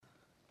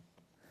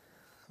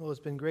Well, it's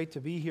been great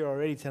to be here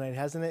already tonight,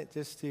 hasn't it?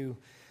 Just to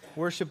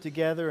worship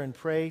together and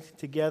pray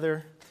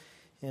together.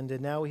 And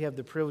now we have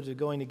the privilege of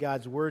going to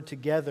God's Word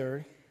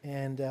together.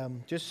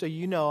 And just so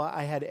you know,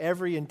 I had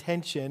every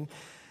intention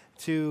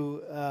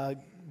to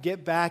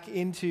get back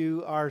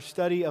into our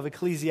study of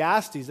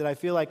Ecclesiastes, and I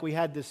feel like we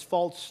had this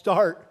false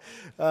start.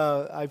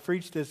 I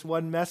preached this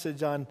one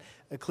message on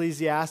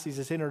Ecclesiastes,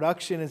 this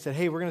introduction, and said,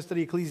 hey, we're going to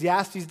study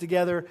Ecclesiastes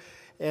together.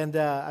 And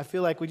I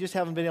feel like we just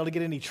haven't been able to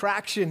get any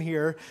traction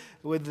here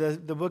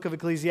with the book of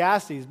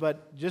Ecclesiastes.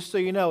 But just so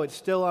you know, it's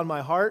still on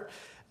my heart.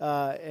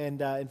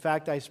 In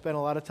fact, I spent a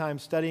lot of time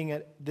studying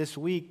it this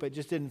week, but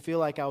just didn't feel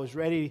like I was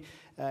ready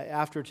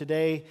after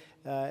today,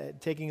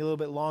 taking a little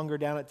bit longer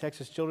down at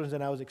Texas Children's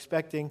than I was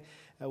expecting.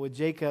 With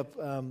Jacob,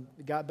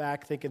 got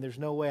back thinking there's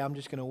no way I'm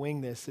just going to wing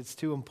this. It's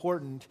too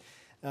important.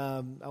 I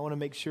want to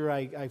make sure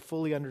I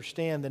fully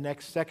understand the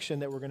next section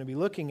that we're going to be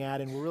looking at,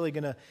 and we're really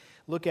going to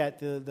look at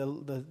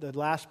the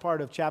last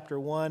part of chapter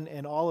 1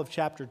 and all of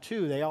chapter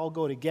 2. They all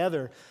go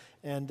together,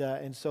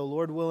 and so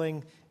Lord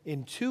willing,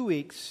 in 2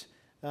 weeks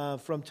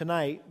from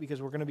tonight,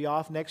 because we're going to be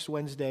off next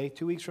Wednesday,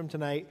 2 weeks from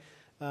tonight,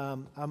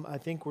 I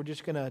think we're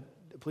just going to,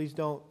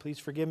 please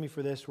forgive me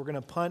for this, we're going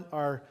to punt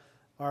our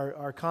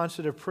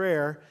concert of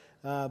prayer,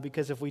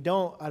 because if we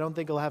don't, I don't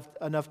think we'll have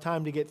enough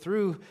time to get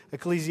through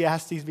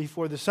Ecclesiastes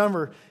before the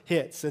summer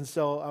hits. And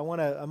so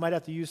I might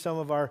have to use some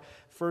of our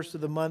first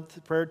of the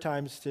month prayer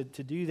times to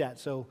do that.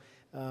 So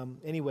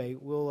anyway,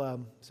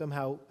 we'll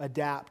somehow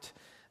adapt.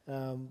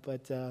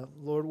 But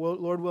Lord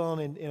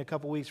willing, in a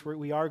couple weeks,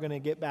 we are going to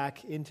get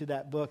back into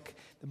that book,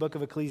 the book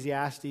of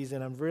Ecclesiastes,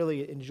 and I've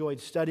really enjoyed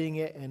studying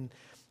it, and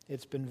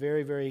it's been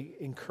very, very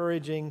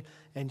encouraging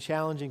and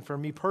challenging for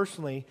me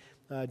personally,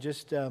 the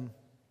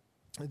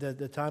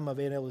time I've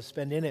been able to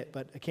spend in it.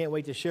 But I can't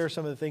wait to share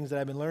some of the things that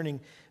I've been learning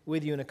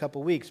with you in a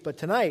couple weeks. But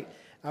tonight,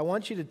 I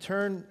want you to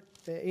turn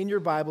in your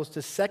Bibles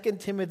to 2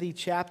 Timothy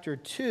chapter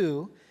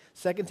 2.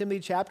 2 Timothy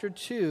chapter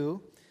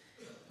 2.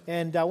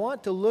 And I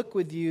want to look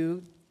with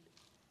you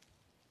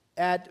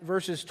at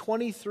verses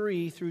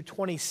 23 through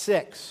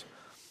 26.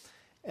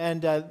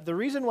 And the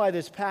reason why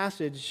this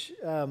passage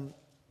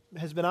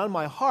has been on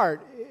my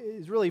heart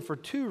is really for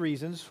two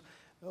reasons.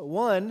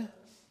 One,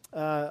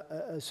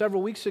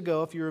 several weeks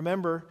ago, if you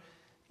remember,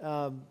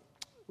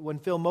 when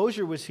Phil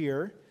Mosier was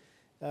here,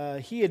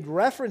 he had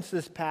referenced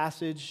this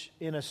passage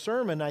in a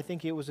sermon. I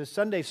think it was a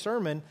Sunday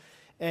sermon,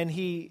 and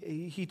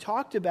he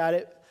talked about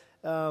it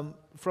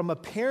from a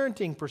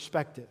parenting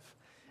perspective.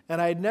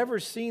 And I had never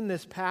seen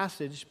this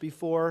passage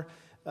before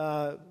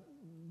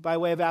by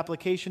way of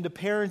application to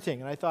parenting,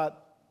 and I thought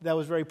that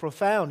was very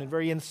profound and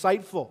very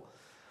insightful.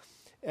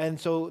 And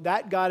so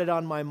that got it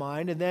on my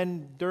mind. And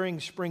then during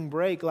spring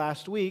break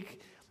last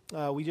week,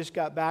 we just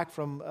got back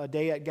from a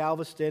day at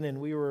Galveston, and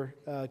we were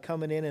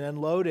coming in and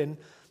unloading,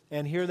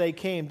 and here they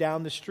came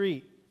down the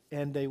street,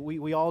 and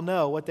we all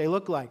know what they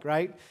look like,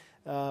 right?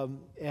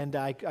 And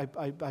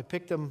I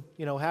picked them,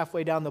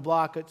 halfway down the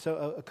block. It's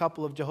a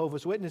couple of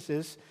Jehovah's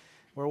Witnesses.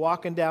 We're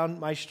walking down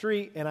my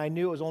street, and I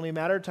knew it was only a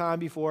matter of time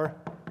before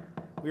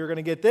we were going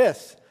to get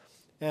this.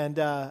 And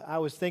I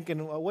was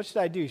thinking, well, what should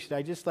I do? Should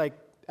I just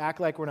act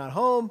like we're not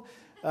home,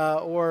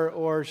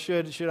 or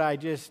should I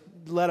just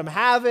let them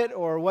have it,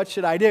 or what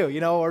should I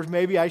do? Or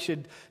maybe I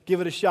should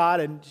give it a shot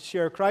and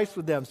share Christ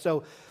with them.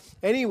 So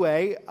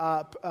anyway,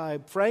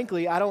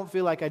 frankly, I don't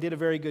feel like I did a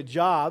very good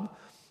job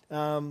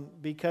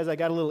because I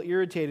got a little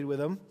irritated with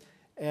them,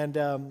 and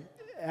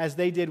as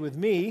they did with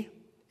me.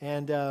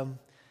 And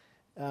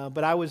but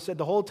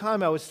the whole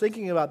time I was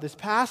thinking about this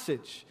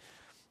passage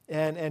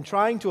and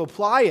trying to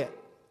apply it,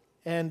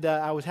 and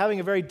I was having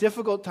a very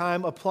difficult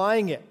time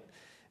applying it.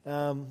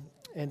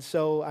 And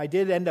so I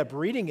did end up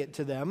reading it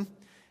to them,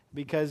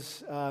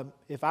 because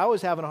if I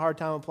was having a hard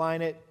time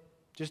applying it,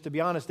 just to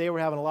be honest, they were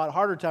having a lot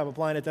harder time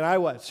applying it than I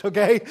was,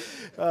 okay?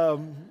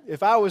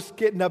 If I was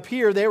getting up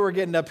here, they were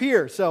getting up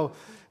here. So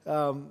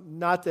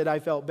not that I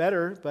felt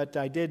better, but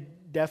I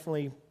did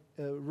definitely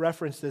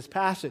reference this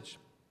passage.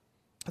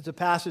 It's a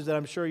passage that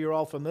I'm sure you're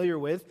all familiar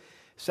with.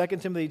 2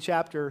 Timothy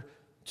chapter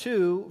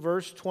 2,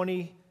 verse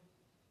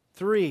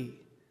 23.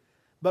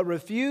 But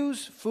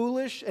refuse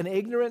foolish and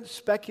ignorant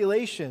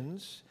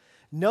speculations,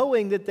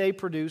 knowing that they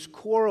produce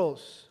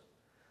quarrels.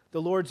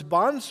 The Lord's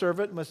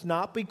bondservant must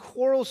not be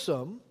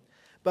quarrelsome,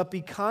 but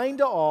be kind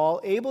to all,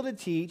 able to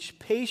teach,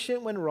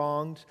 patient when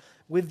wronged,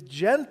 with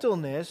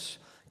gentleness,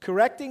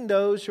 correcting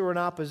those who are in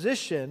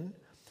opposition,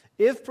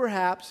 if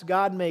perhaps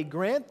God may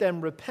grant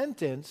them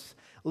repentance,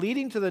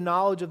 leading to the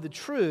knowledge of the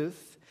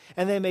truth,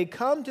 and they may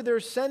come to their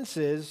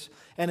senses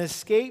and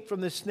escape from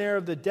the snare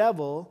of the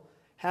devil,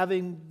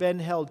 having been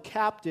held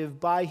captive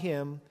by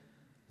him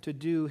to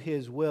do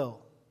his will.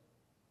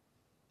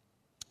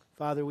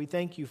 Father, we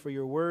thank you for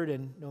your word,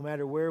 and no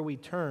matter where we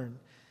turn,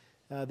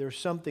 there's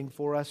something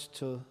for us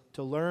to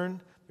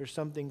learn, there's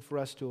something for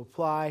us to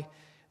apply,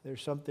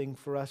 there's something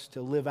for us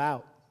to live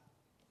out.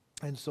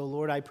 And so,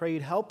 Lord, I pray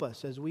you'd help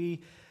us as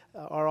we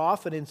are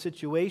often in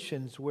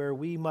situations where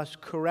we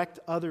must correct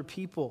other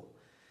people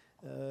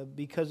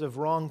because of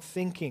wrong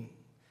thinking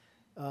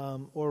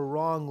or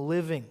wrong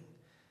living.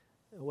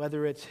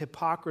 whether it's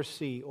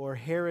hypocrisy or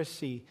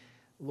heresy,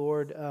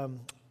 Lord,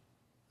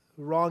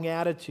 wrong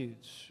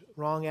attitudes,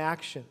 wrong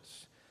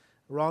actions,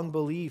 wrong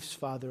beliefs,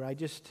 Father. I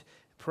just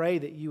pray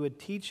that you would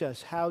teach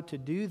us how to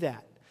do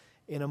that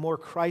in a more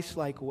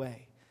Christ-like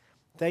way.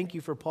 Thank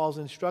you for Paul's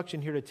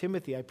instruction here to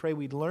Timothy. I pray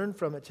we'd learn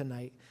from it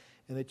tonight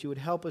and that you would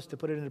help us to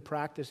put it into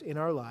practice in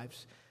our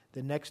lives.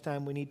 The next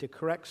time we need to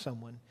correct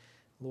someone,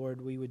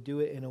 Lord, we would do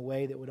it in a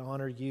way that would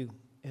honor you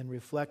and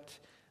reflect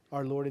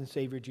our Lord and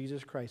Savior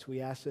Jesus Christ.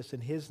 We ask this in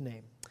His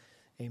name.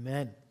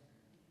 Amen.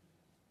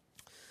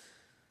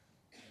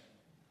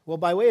 Well,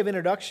 by way of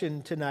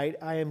introduction tonight,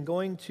 I am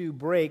going to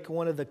break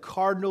one of the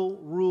cardinal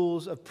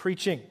rules of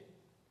preaching.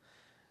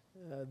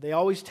 They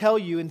always tell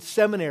you in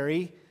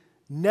seminary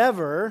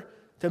never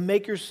to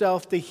make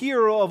yourself the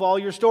hero of all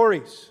your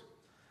stories.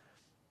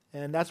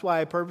 And that's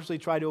why I purposely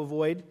try to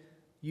avoid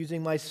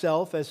using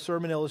myself as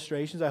sermon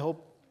illustrations. I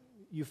hope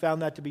you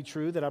found that to be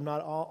true, that I'm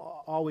not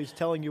always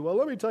telling you, well,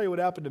 let me tell you what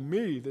happened to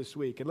me this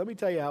week, and let me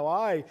tell you how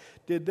I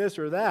did this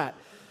or that.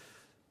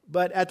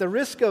 But at the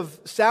risk of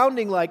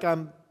sounding like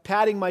I'm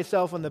patting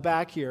myself on the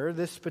back here,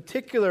 this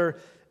particular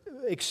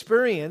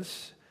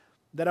experience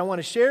that I want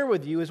to share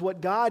with you is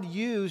what God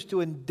used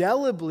to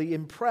indelibly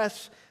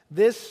impress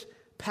this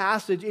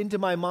passage into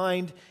my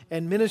mind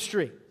and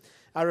ministry.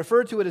 I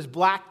refer to it as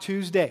Black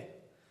Tuesday.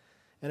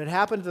 And it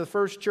happened to the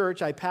first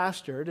church I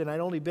pastored, and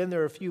I'd only been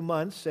there a few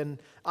months, and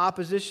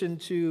opposition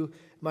to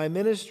my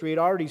ministry had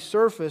already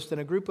surfaced, and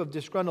a group of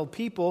disgruntled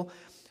people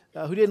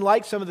who didn't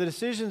like some of the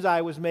decisions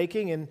I was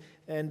making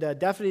and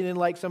definitely didn't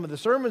like some of the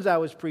sermons I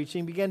was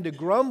preaching began to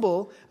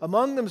grumble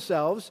among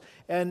themselves,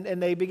 and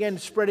they began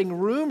spreading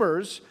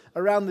rumors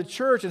around the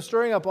church and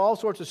stirring up all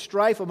sorts of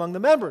strife among the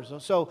members.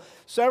 So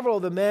several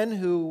of the men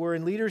who were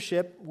in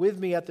leadership with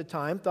me at the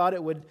time thought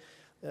it would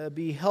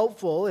be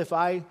helpful if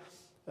I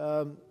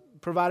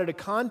provided a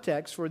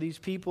context for these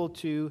people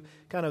to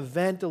kind of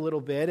vent a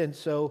little bit, and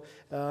so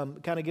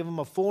kind of give them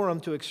a forum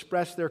to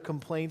express their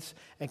complaints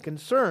and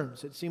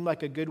concerns. It seemed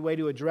like a good way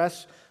to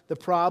address the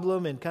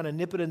problem and kind of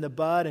nip it in the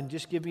bud and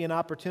just give me an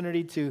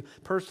opportunity to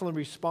personally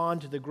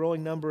respond to the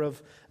growing number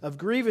of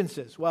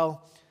grievances.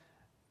 Well,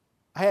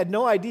 I had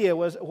no idea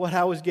what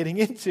I was getting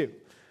into.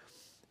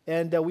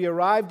 And we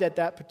arrived at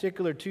that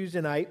particular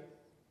Tuesday night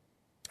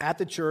at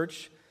the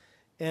church,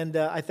 and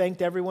I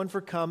thanked everyone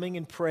for coming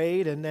and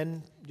prayed and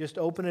then just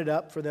opened it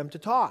up for them to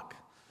talk.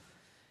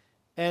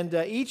 And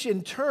each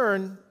in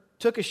turn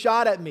took a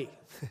shot at me.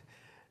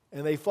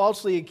 And they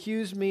falsely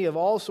accused me of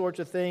all sorts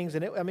of things.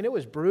 And it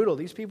was brutal.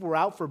 These people were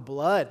out for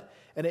blood.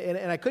 And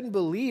I couldn't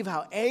believe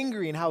how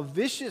angry and how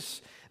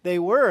vicious they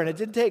were. And it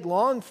didn't take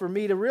long for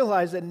me to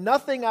realize that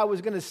nothing I was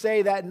going to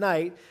say that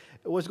night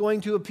was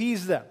going to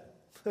appease them,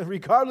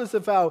 regardless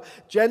of how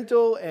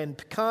gentle and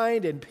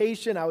kind and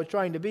patient I was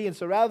trying to be. And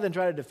so rather than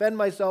try to defend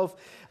myself,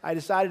 I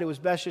decided it was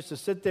best just to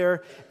sit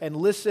there and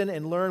listen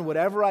and learn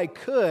whatever I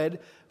could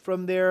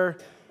from their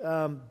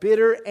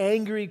bitter,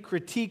 angry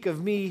critique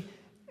of me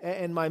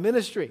and my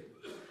ministry.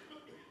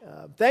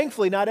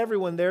 Thankfully, not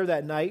everyone there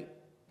that night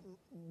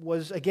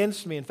was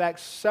against me. In fact,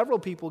 several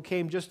people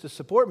came just to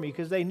support me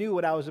because they knew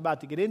what I was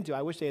about to get into.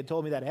 I wish they had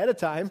told me that ahead of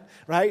time,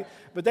 right?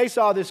 But they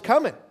saw this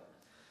coming.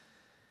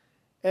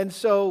 And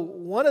so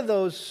one of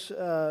those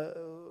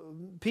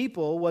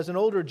people was an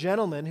older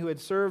gentleman who had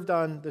served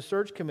on the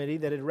search committee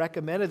that had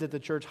recommended that the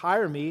church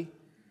hire me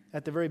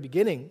at the very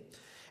beginning.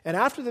 And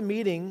after the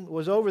meeting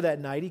was over that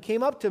night, he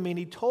came up to me and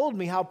he told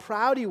me how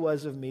proud he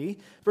was of me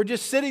for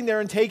just sitting there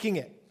and taking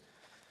it.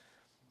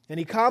 And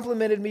he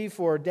complimented me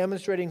for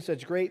demonstrating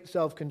such great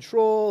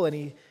self-control.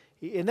 And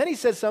then he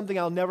said something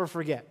I'll never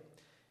forget.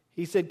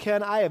 He said,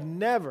 "Ken, I have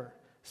never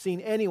seen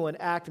anyone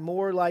act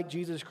more like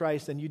Jesus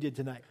Christ than you did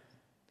tonight."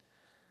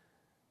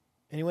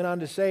 And he went on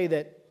to say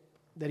that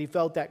he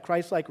felt that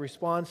Christ-like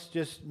response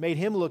just made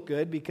him look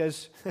good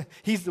because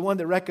he's the one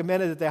that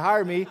recommended that they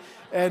hire me,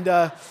 and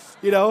and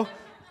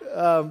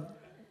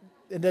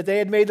that they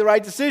had made the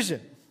right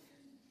decision.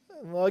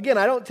 Well, again,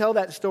 I don't tell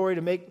that story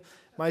to make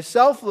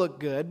myself look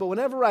good, but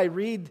whenever I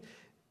read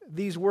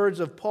these words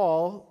of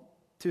Paul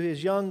to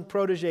his young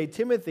protege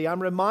Timothy,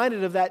 I'm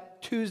reminded of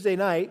that Tuesday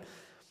night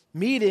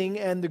meeting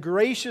and the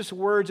gracious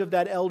words of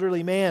that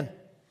elderly man.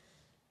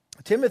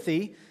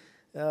 Timothy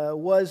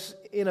was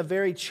in a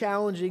very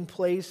challenging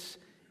place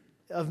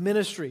of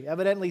ministry.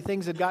 Evidently,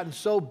 things had gotten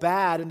so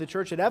bad in the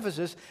church at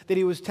Ephesus that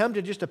he was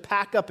tempted just to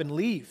pack up and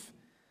leave.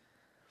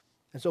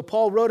 And so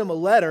Paul wrote him a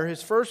letter,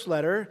 his first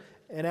letter,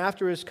 and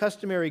after his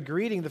customary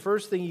greeting, the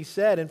first thing he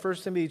said in 1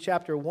 Timothy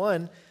chapter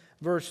 1,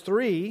 verse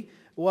 3,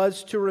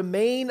 was to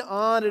remain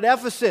on at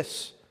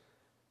Ephesus.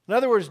 In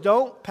other words,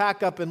 don't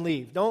pack up and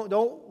leave. Don't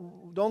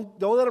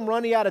let them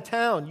run you out of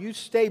town. You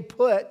stay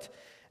put.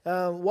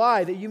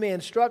 Why? That you may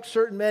instruct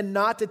certain men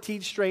not to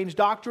teach strange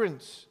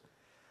doctrines.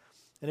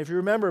 And if you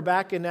remember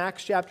back in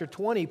Acts chapter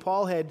 20,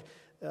 Paul had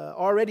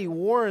already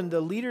warned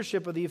the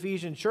leadership of the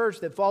Ephesian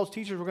church that false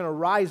teachers were going to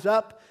rise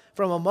up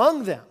from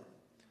among them.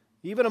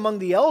 even among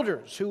the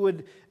elders, who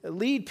would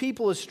lead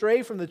people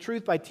astray from the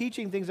truth by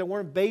teaching things that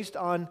weren't based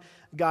on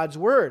God's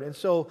Word. And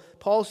so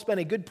Paul spent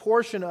a good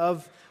portion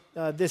of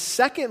this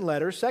second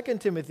letter, 2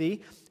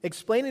 Timothy,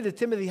 explaining to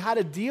Timothy how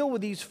to deal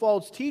with these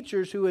false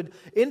teachers who had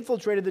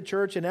infiltrated the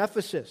church in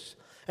Ephesus.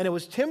 And it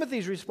was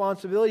Timothy's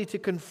responsibility to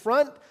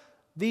confront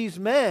these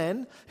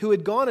men who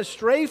had gone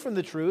astray from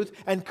the truth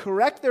and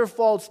correct their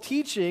false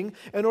teaching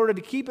in order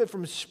to keep it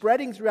from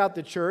spreading throughout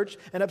the church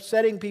and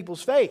upsetting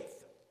people's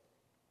faith.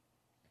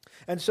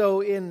 And so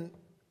in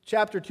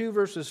chapter 2,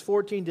 verses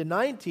 14 to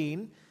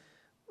 19,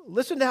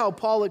 listen to how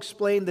Paul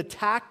explained the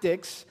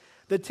tactics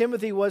that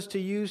Timothy was to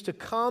use to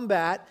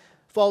combat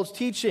false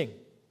teaching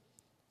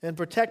and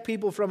protect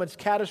people from its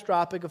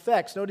catastrophic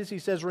effects. Notice he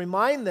says,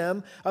 remind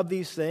them of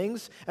these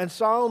things and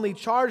solemnly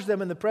charge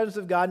them in the presence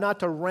of God not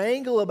to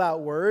wrangle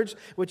about words,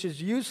 which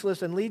is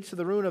useless and leads to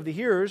the ruin of the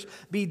hearers.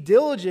 Be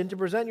diligent to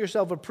present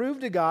yourself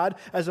approved to God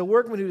as a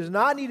workman who does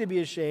not need to be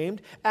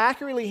ashamed,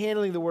 accurately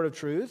handling the word of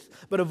truth,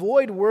 but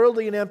avoid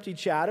worldly and empty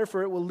chatter,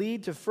 for it will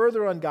lead to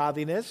further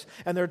ungodliness,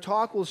 and their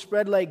talk will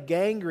spread like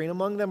gangrene.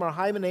 Among them are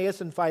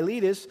Hymenaeus and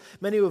Philetus,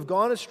 many who have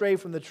gone astray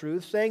from the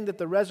truth, saying that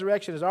the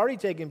resurrection has already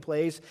taken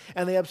place,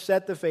 and they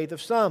upset the faith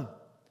of some.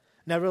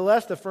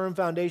 Nevertheless, the firm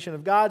foundation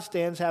of God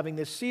stands, having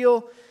this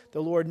seal: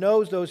 the Lord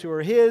knows those who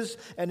are His,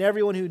 and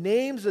everyone who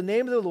names the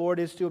name of the Lord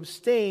is to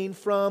abstain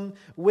from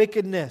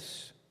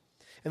wickedness.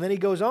 And then he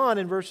goes on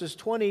in verses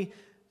 20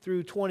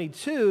 through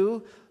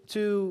 22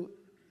 to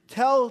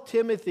tell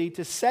Timothy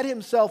to set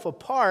himself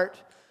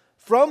apart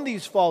from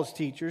these false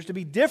teachers, to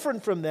be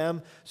different from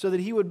them, so that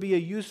he would be a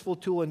useful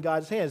tool in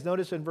God's hands.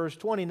 Notice in verse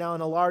 20, now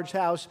in a large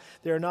house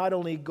there are not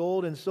only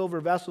gold and silver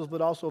vessels, but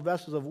also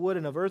vessels of wood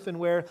and of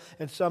earthenware,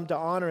 and some to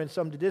honor and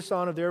some to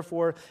dishonor.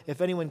 Therefore,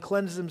 if anyone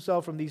cleanses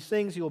himself from these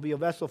things, he will be a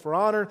vessel for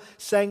honor,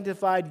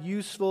 sanctified,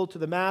 useful to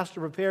the master,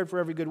 prepared for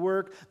every good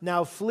work.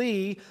 Now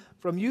flee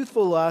from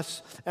youthful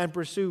lusts and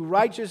pursue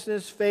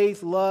righteousness,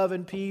 faith, love,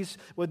 and peace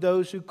with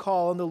those who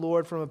call on the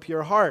Lord from a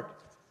pure heart.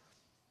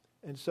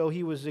 And so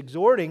he was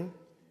exhorting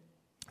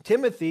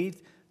Timothy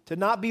to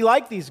not be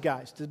like these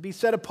guys, to be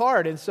set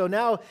apart. And so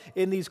now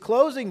in these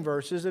closing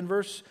verses, in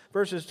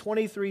verses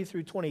 23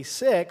 through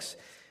 26,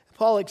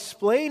 Paul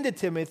explained to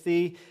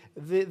Timothy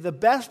the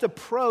best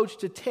approach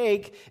to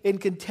take in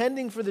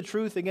contending for the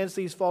truth against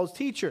these false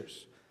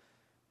teachers.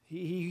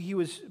 He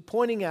was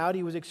pointing out,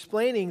 he was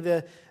explaining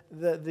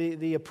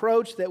the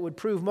approach that would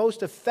prove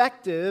most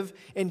effective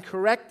in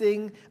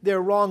correcting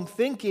their wrong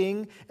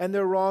thinking and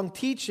their wrong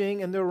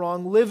teaching and their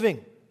wrong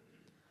living.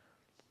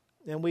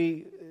 And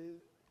we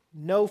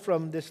know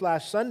from this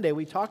last Sunday,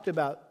 we talked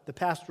about the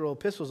pastoral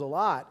epistles a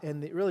lot,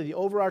 and really the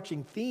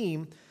overarching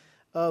theme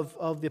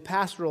of the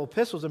pastoral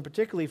epistles, and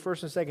particularly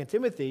 1st and 2nd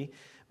Timothy,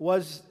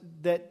 was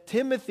that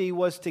Timothy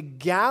was to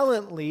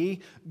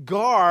gallantly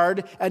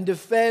guard and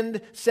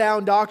defend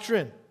sound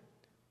doctrine.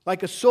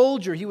 Like a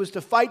soldier, he was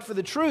to fight for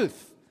the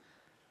truth.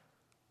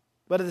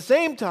 But at the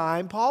same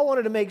time, Paul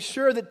wanted to make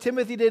sure that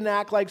Timothy didn't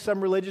act like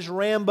some religious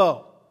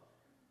Rambo.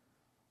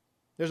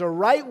 There's a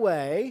right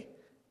way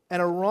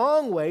and a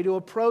wrong way to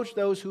approach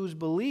those whose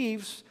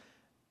beliefs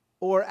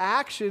or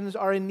actions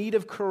are in need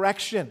of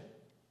correction.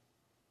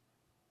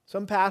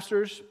 Some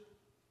pastors,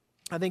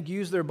 I think,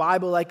 use their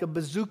Bible like a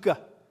bazooka.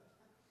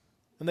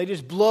 And they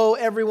just blow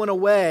everyone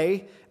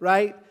away,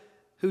 right,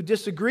 who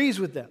disagrees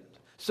with them.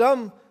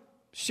 Some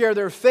share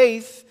their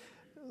faith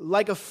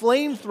like a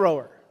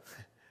flamethrower.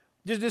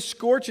 Just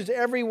scorches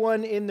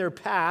everyone in their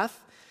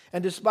path.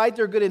 And despite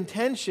their good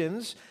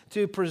intentions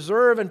to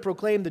preserve and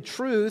proclaim the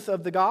truth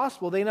of the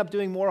gospel, they end up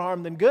doing more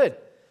harm than good.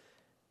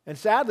 And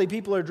sadly,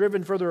 people are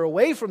driven further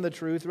away from the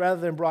truth rather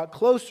than brought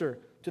closer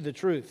to the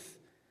truth.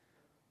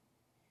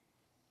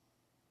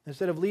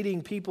 Instead of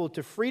leading people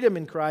to freedom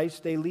in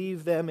Christ, they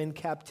leave them in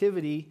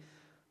captivity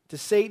to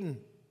Satan.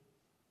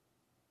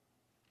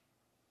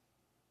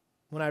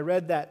 When I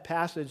read that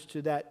passage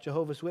to that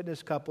Jehovah's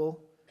Witness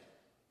couple,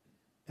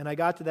 and I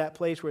got to that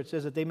place where it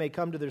says that they may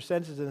come to their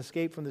senses and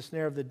escape from the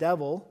snare of the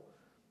devil,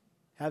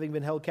 having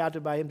been held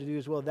captive by him to do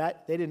his will,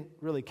 that they didn't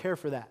really care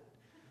for that.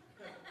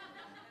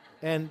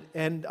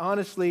 And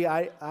honestly,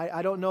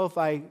 I don't know if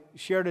I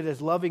shared it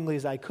as lovingly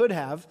as I could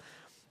have.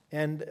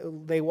 And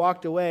they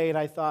walked away, and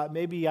I thought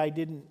maybe I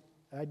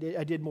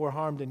did more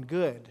harm than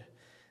good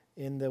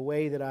in the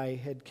way that I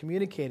had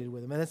communicated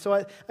with them. And so,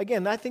 I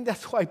think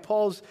that's why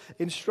Paul's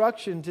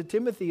instruction to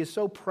Timothy is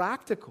so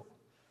practical,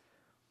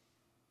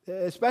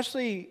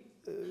 especially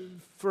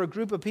for a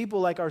group of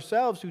people like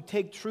ourselves who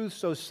take truth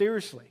so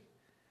seriously,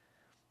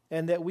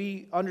 and that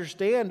we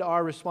understand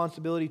our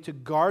responsibility to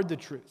guard the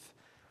truth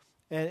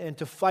and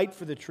to fight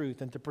for the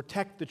truth and to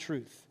protect the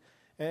truth.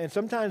 And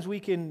sometimes we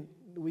can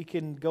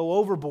go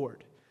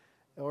overboard,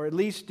 or at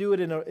least do it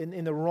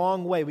in the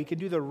wrong way. We can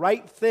do the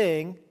right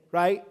thing,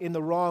 right, in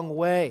the wrong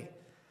way.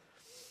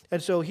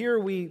 And so here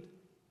we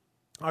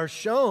are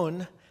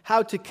shown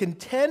how to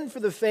contend for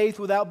the faith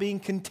without being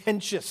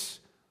contentious,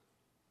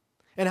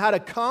 and how to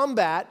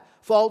combat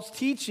false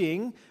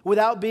teaching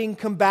without being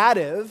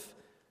combative,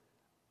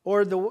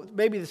 Or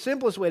maybe the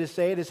simplest way to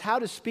say it is how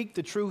to speak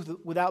the truth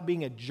without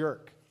being a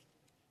jerk.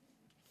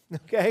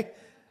 Okay?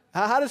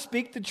 How to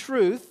speak the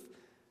truth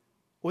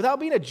without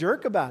being a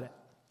jerk about it.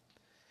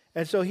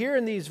 And so here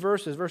in these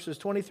verses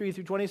 23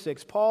 through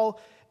 26, Paul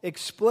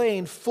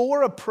explained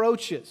four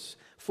approaches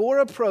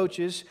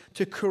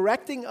to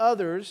correcting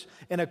others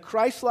in a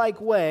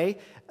Christ-like way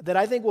that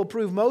I think will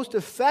prove most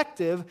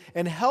effective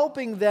in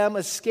helping them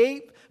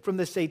escape from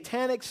the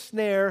satanic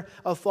snare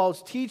of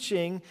false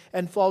teaching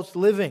and false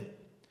living.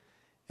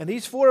 And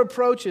these four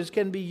approaches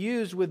can be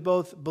used with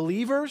both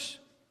believers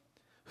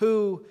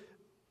who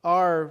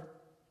are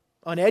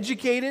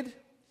uneducated,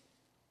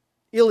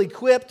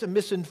 ill-equipped,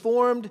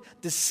 misinformed,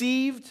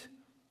 deceived,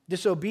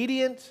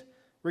 disobedient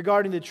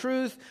regarding the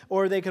truth,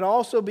 or they can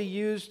also be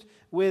used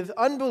with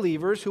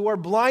unbelievers who are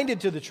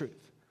blinded to the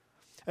truth.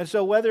 And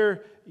so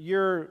whether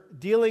you're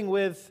dealing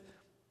with,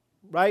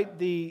 right,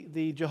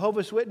 the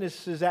Jehovah's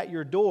Witnesses at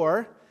your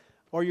door,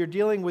 or you're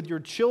dealing with your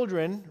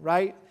children,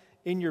 right,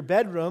 in your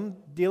bedroom,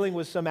 dealing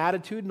with some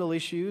attitudinal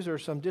issues or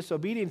some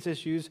disobedience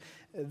issues,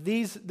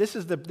 this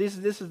is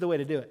the way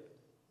to do it.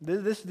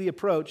 This is the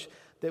approach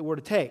that we're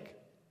to take.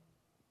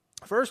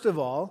 First of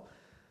all,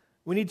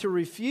 we need to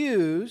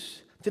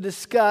refuse to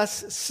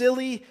discuss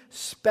silly,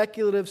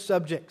 speculative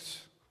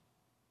subjects.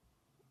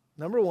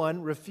 Number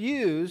one,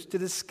 refuse to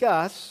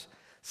discuss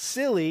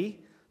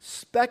silly,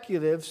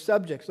 speculative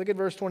subjects. Look at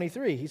verse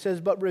 23. He says,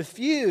 "But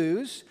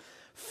refuse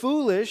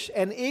foolish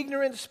and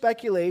ignorant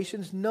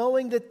speculations,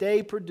 knowing that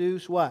they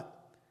produce"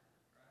 what?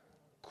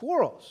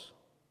 Quarrels.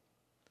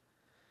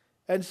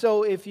 And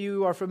so if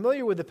you are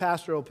familiar with the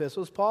pastoral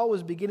epistles, Paul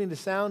was beginning to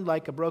sound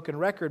like a broken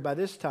record by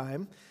this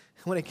time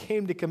when it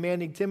came to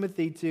commanding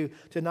Timothy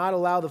to not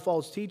allow the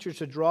false teachers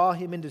to draw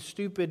him into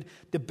stupid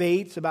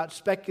debates about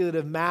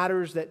speculative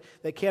matters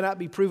that cannot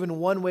be proven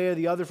one way or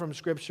the other from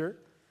Scripture.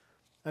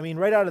 I mean,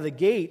 right out of the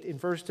gate in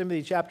 1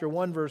 Timothy chapter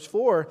 1, verse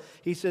 4,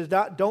 he says,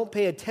 don't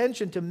pay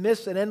attention to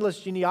myths and endless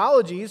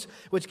genealogies,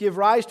 which give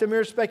rise to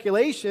mere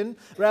speculation,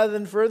 rather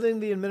than furthering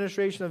the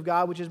administration of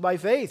God, which is by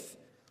faith.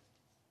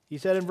 He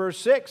said in verse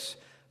 6,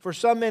 "For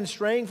some men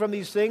straying from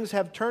these things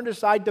have turned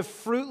aside to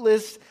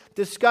fruitless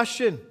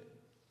discussion."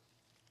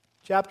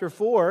 Chapter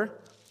 4,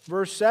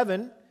 verse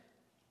 7,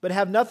 "But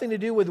have nothing to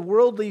do with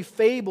worldly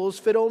fables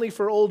fit only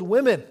for old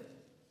women."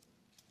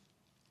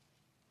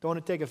 Don't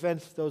want to take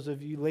offense to those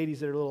of you ladies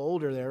that are a little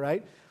older there,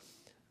 right?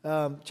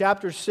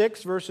 Chapter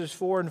 6, verses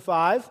 4 and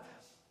 5.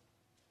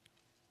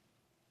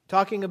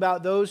 Talking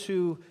about those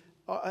who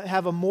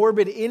have a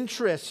morbid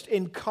interest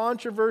in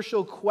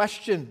controversial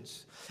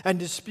questions and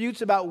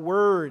disputes about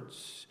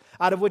words,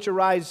 out of which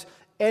arise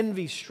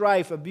envy,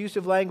 strife,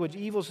 abusive language,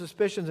 evil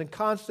suspicions, and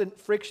constant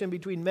friction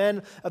between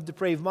men of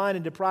depraved mind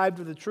and deprived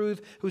of the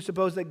truth, who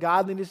suppose that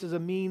godliness is a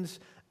means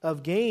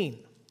of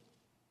gain.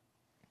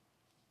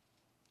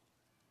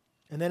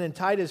 And then in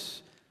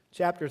Titus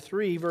chapter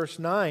 3, verse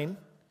 9,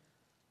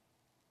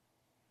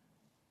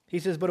 he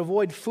says, "But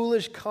avoid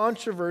foolish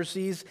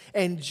controversies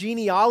and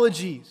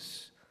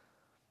genealogies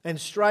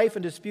and strife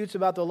and disputes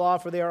about the law,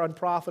 for they are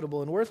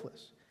unprofitable and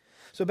worthless."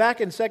 So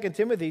back in 2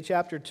 Timothy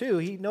chapter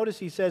 2, notice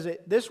he says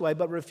it this way,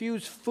 "But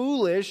refuse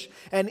foolish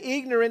and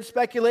ignorant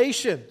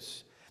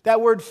speculations."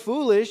 That word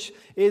foolish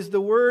is the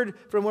word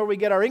from where we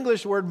get our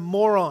English word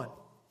moron.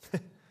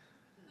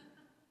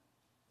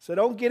 So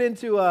don't get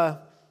into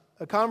a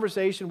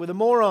conversation with a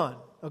moron,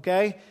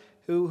 okay,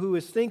 who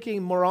is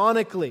thinking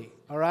moronically,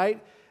 all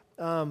right?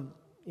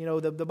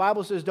 The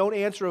Bible says don't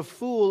answer a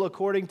fool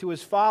according to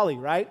his folly,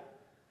 right?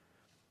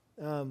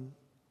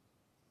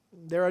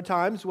 There are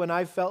times when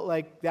I felt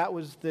like that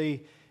was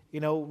the,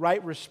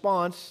 right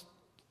response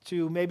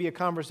to maybe a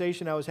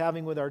conversation I was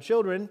having with our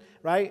children,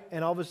 right?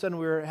 And all of a sudden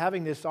we were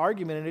having this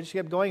argument and it just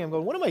kept going. I'm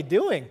going, what am I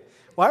doing?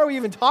 Why are we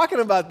even talking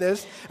about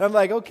this? And I'm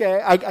like, okay,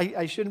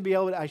 I shouldn't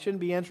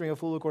be answering a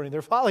fool according to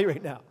their folly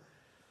right now.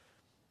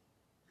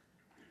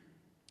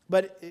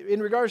 But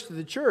in regards to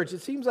the church,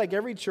 it seems like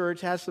every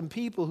church has some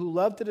people who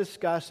love to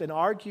discuss and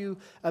argue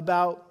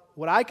about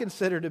what I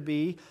consider to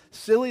be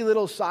silly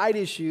little side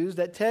issues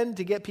that tend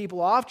to get people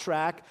off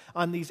track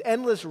on these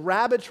endless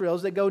rabbit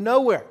trails that go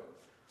nowhere.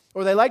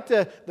 Or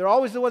they're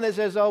always the one that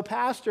says, "Oh,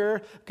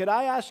 Pastor, could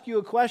I ask you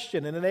a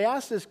question?" And then they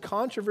ask this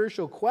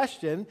controversial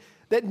question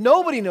that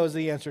nobody knows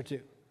the answer to.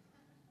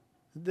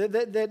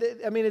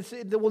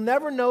 They will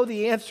never know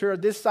the answer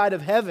this side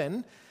of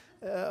heaven.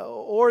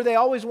 Or they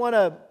always want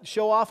to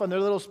show off on their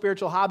little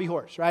spiritual hobby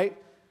horse, right?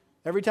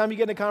 Every time you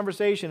get in a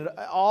conversation,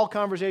 all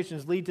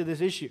conversations lead to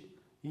this issue.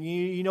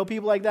 You know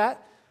people like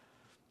that?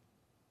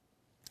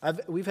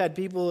 We've had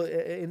people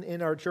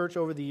in our church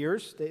over the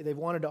years, they've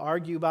wanted to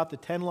argue about the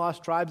 10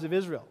 lost tribes of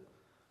Israel.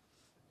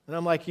 And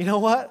I'm like, you know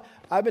what?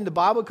 I've been to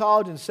Bible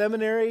college and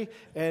seminary,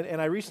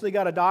 and I recently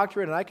got a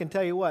doctorate, and I can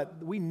tell you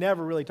what, we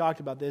never really talked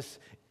about this.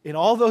 In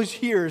all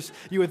those years,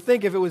 you would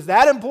think if it was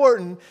that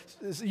important,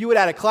 you would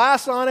have had a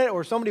class on it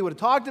or somebody would have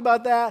talked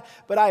about that,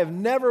 but I have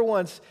never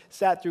once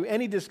sat through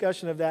any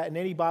discussion of that in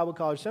any Bible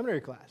college seminary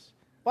class.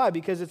 Why?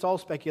 Because it's all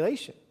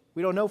speculation.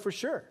 We don't know for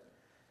sure.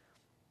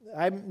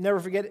 I never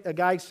forget a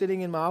guy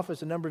sitting in my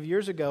office a number of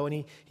years ago,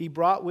 and he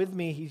brought with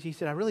me, he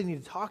said, I really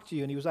need to talk to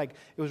you. And he was like,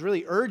 it was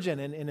really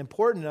urgent and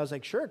important. And I was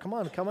like, sure, come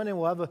on in.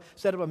 We'll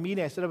set up a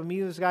meeting. I set up a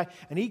meeting with this guy,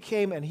 and he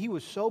came, and he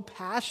was so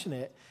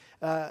passionate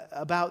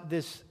about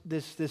this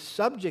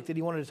subject that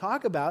he wanted to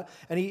talk about.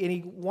 And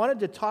he wanted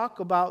to talk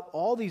about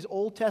all these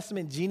Old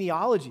Testament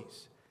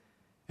genealogies.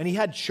 And he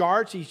had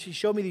charts. He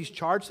showed me these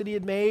charts that he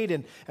had made,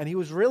 and he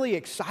was really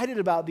excited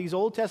about these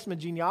Old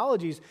Testament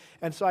genealogies.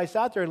 And so I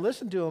sat there and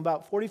listened to him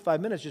about 45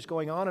 minutes, just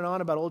going on and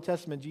on about Old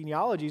Testament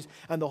genealogies.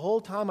 And the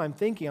whole time I'm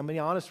thinking, I'm being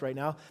honest right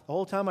now, the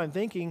whole time I'm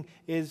thinking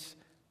is,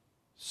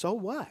 so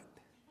what?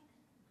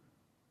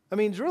 I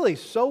mean, really,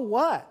 so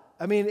what?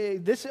 I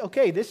mean, this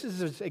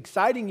is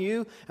exciting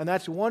you, and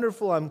that's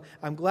wonderful.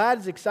 I'm glad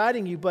it's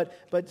exciting you,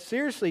 but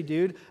seriously,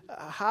 dude,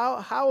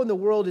 how in the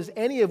world is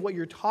any of what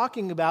you're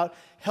talking about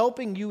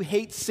helping you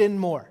hate sin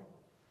more?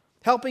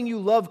 Helping you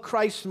love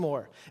Christ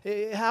more?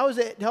 How is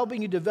it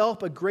helping you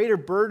develop a greater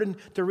burden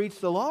to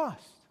reach the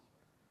lost?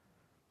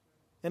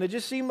 And it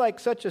just seemed like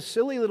such a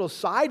silly little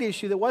side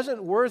issue that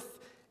wasn't worth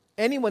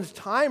anyone's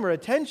time or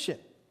attention.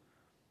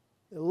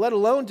 Let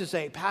alone to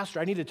say, Pastor,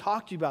 I need to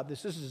talk to you about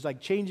this. This is like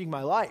changing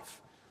my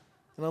life.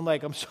 And I'm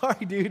like, I'm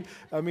sorry, dude.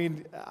 I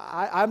mean,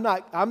 I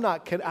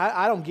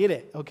don't get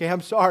it. Okay,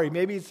 I'm sorry.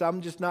 Maybe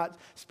I'm just not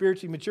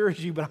spiritually mature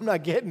as you, but I'm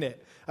not getting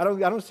it. I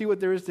don't see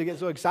what there is to get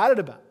so excited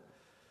about.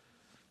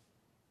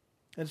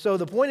 And so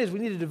the point is, we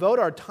need to devote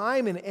our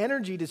time and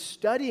energy to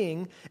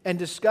studying and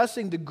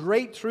discussing the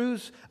great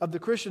truths of the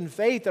Christian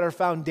faith that are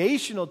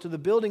foundational to the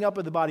building up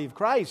of the body of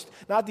Christ,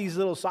 not these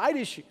little side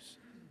issues.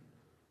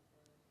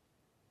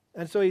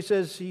 And so he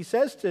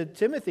says to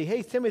Timothy,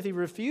 hey, Timothy,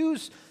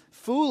 refuse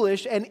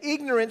foolish and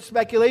ignorant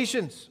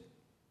speculations.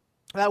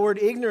 That word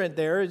ignorant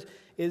there is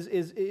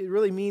it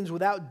really means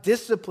without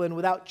discipline,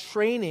 without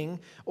training,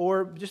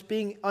 or just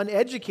being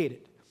uneducated.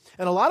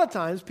 And a lot of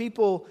times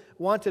people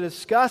want to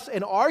discuss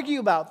and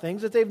argue about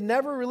things that they've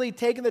never really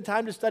taken the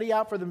time to study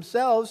out for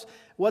themselves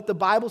what the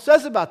Bible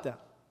says about them.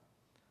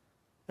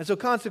 And so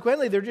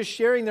consequently, they're just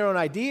sharing their own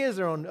ideas,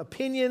 their own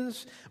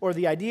opinions, or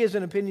the ideas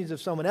and opinions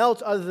of someone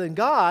else other than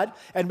God.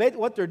 And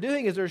what they're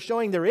doing is they're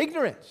showing their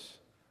ignorance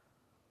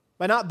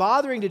by not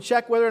bothering to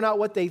check whether or not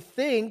what they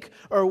think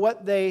or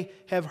what they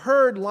have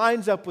heard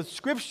lines up with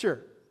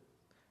Scripture.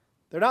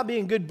 They're not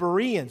being good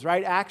Bereans,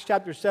 right? Acts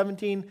chapter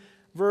 17,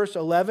 verse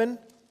 11.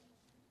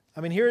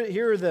 I mean,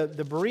 here are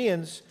the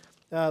Bereans.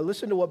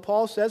 Listen to what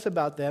Paul says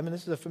about them, and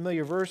this is a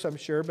familiar verse, I'm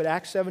sure, but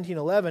Acts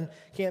 17:11,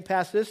 can't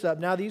pass this up.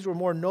 Now these were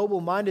more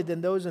noble-minded than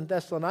those in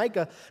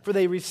Thessalonica, for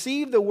they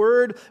received the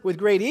word with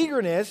great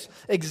eagerness,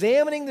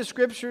 examining the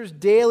Scriptures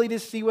daily to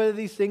see whether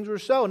these things were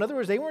so. In other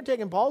words, they weren't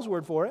taking Paul's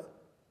word for it.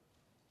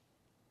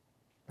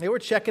 They were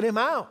checking him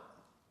out.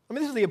 I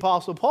mean, this is the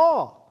Apostle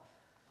Paul.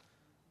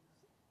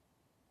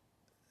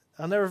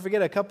 I'll never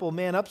forget a couple of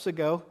man-ups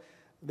ago,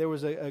 there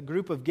was a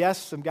group of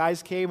guests. Some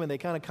guys came and they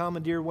kind of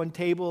commandeered one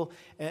table,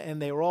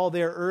 and they were all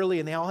there early,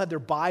 and they all had their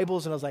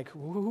Bibles. And I was like,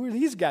 who are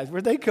these guys?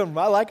 Where'd they come from?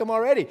 I like them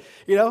already,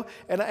 you know.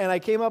 And I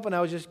came up and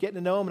I was just getting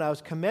to know them, and I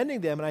was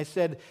commending them. And I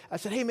said,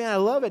 hey man, I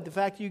love it, the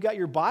fact that you got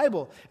your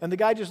Bible. And the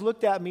guy just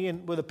looked at me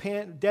and with a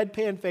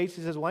deadpan face,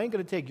 he says, well, I ain't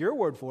going to take your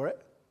word for it.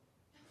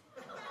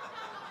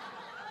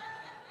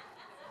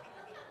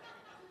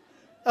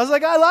 I was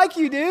like, I like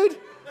you, dude.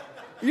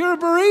 You're a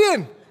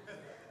Berean,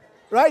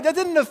 right? That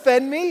didn't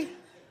offend me.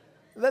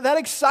 That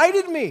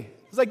excited me.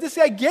 It's like, this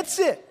guy gets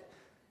it.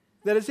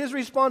 That it's his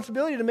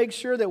responsibility to make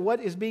sure that what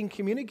is being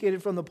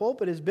communicated from the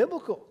pulpit is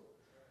biblical.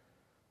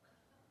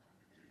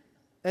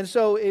 And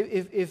so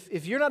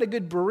if you're not a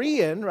good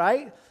Berean,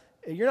 right,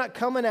 you're not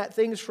coming at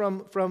things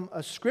from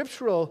a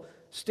scriptural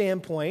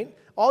standpoint,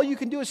 all you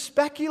can do is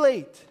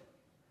speculate.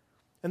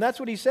 And that's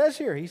what he says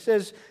here. He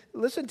says,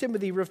 listen,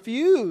 Timothy,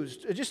 refuse.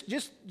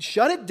 Just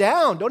shut it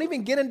down. Don't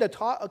even get into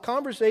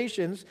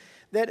conversations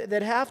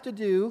that have to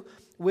do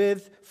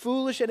with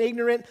foolish and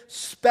ignorant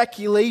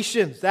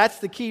speculations. That's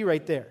the key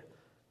right there.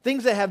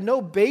 Things that have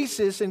no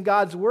basis in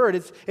God's word.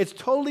 It's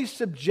totally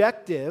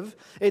subjective.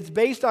 It's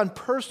based on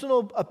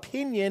personal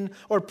opinion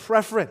or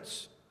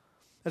preference.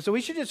 And so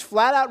we should just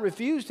flat out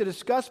refuse to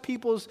discuss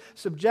people's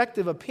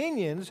subjective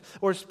opinions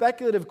or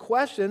speculative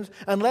questions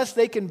unless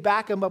they can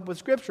back them up with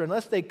Scripture,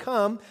 unless they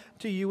come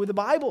to you with the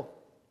Bible.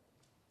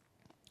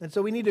 And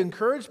so we need to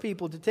encourage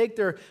people to take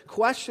their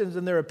questions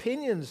and their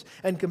opinions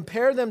and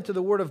compare them to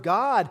the Word of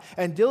God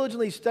and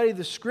diligently study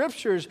the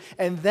Scriptures.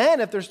 And then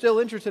if they're still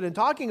interested in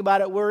talking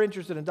about it, we're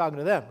interested in talking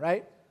to them,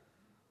 right?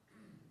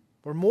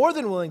 We're more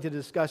than willing to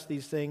discuss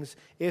these things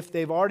if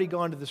they've already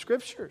gone to the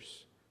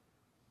Scriptures.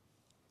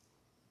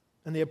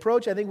 And the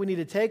approach I think we need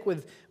to take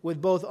with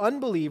both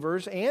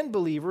unbelievers and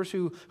believers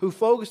who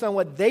focus on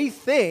what they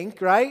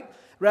think, right,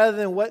 rather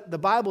than what the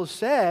Bible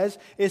says,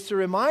 is to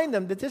remind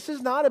them that this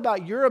is not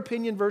about your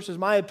opinion versus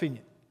my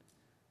opinion.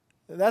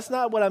 That's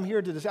not what I'm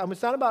here to discuss.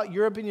 It's not about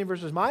your opinion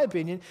versus my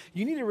opinion.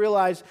 You need to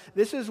realize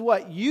this is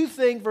what you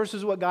think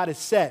versus what God has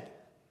said.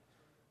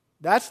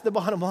 That's the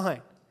bottom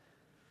line.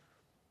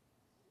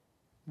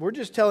 We're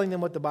just telling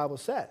them what the Bible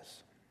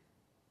says.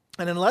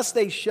 And unless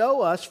they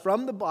show us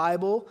from the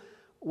Bible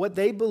what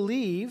they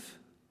believe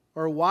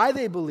or why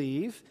they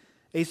believe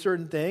a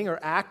certain thing or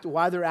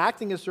why they're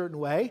acting a certain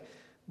way,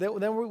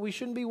 then we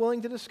shouldn't be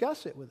willing to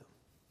discuss it with them.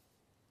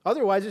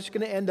 Otherwise, it's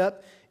going to end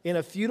up in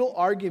a futile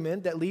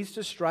argument that leads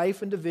to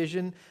strife and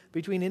division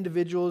between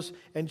individuals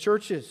and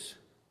churches.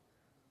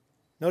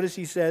 Notice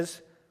he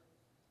says,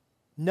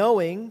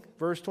 knowing,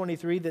 verse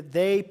 23, that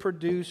they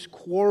produce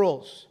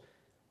quarrels.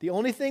 The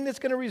only thing that's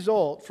going to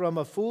result from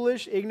a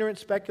foolish, ignorant,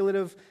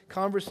 speculative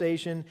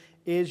conversation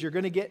is you're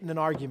going to get in an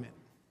argument.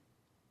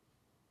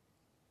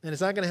 And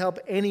it's not going to help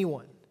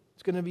anyone.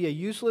 It's going to be a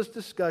useless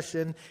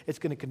discussion. It's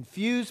going to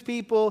confuse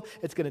people.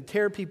 It's going to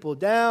tear people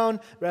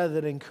down rather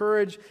than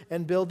encourage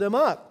and build them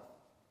up.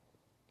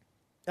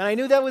 And I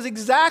knew that was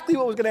exactly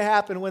what was going to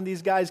happen when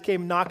these guys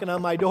came knocking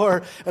on my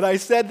door. And I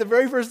said, the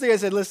very first thing I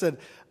said, listen,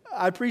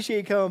 I appreciate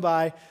you coming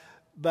by,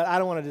 but I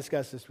don't want to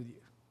discuss this with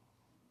you.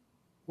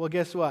 Well,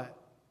 guess what?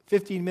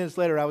 15 minutes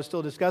later, I was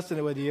still discussing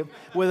it with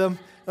them.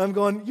 I'm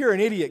going, you're an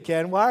idiot,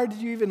 Ken. Why did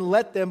you even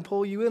let them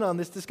pull you in on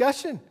this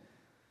discussion?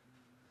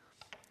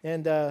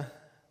 And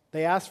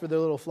they asked for their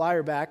little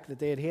flyer back that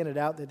they had handed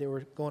out that they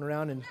were going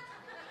around, and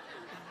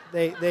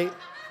they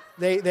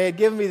had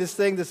given me this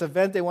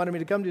event they wanted me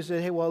to come to. They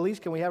said, hey, well, at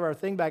least can we have our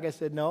thing back? I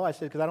said, no. I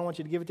said, because I don't want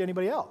you to give it to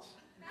anybody else.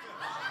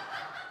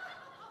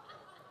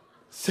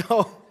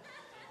 So,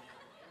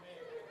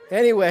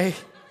 anyway,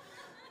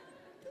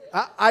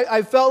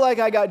 I felt like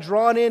I got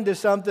drawn into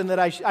something that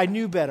I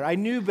knew better. I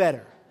knew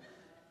better.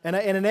 And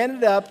it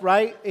ended up,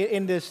 right,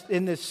 in this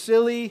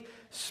silly,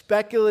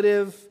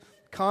 speculative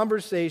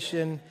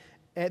conversation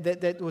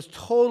that was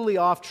totally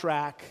off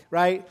track,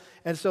 right?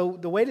 And so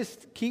the way to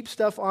keep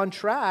stuff on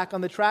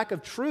the track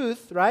of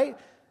truth, right,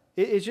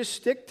 is just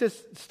stick to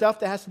stuff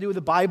that has to do with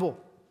the Bible.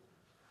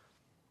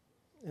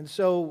 And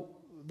so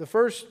the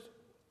first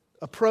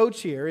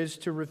approach here is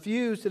to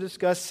refuse to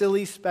discuss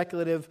silly,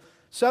 speculative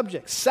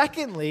subjects.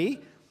 Secondly,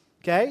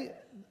 okay,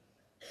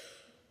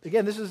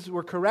 again,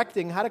 we're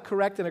correcting how to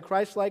correct in a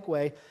Christ-like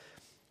way.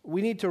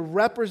 We need to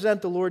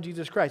represent the Lord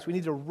Jesus Christ. We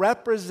need to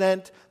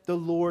represent the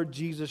Lord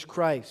Jesus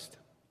Christ.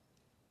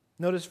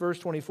 Notice verse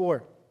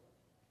 24.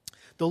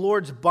 The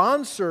Lord's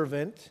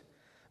bondservant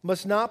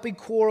must not be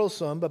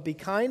quarrelsome, but be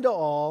kind to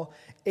all,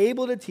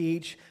 able to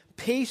teach,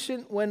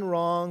 patient when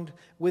wronged,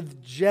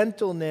 with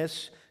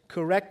gentleness,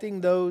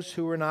 correcting those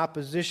who are in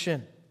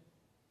opposition.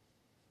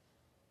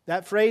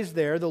 That phrase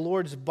there, the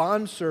Lord's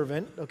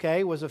bondservant,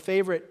 okay, was a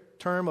favorite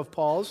term of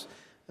Paul's.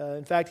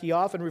 In fact, he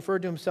often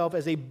referred to himself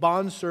as a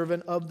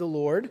bondservant of the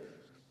Lord.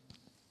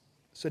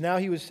 So now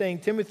he was saying,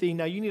 Timothy,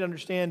 now you need to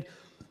understand,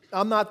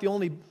 I'm not the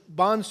only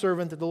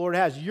bondservant that the Lord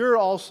has. You're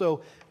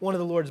also one of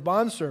the Lord's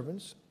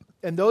bondservants.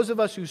 And those of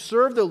us who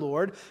serve the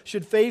Lord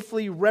should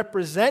faithfully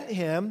represent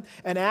Him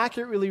and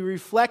accurately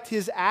reflect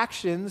His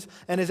actions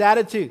and His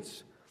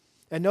attitudes.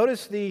 And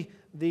notice the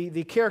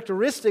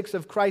characteristics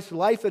of Christ's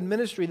life and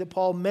ministry that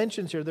Paul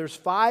mentions here. There's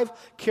 5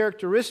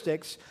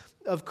 characteristics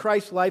of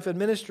Christ's life and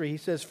ministry. He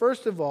says,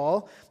 first of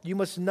all, you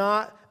must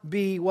not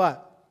be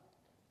what?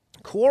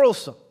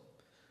 Quarrelsome,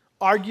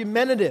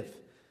 argumentative.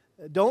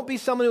 Don't be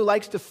someone who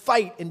likes to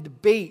fight and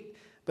debate,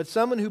 but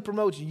someone who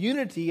promotes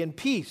unity and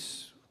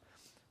peace.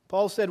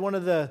 Paul said one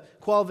of the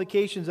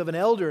qualifications of an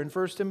elder in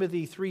 1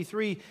 Timothy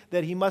 3:3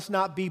 that he must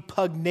not be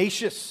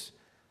pugnacious,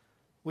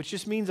 which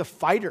just means a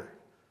fighter.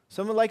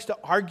 Someone likes to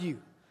argue.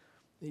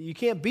 You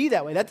can't be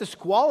that way. That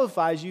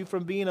disqualifies you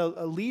from being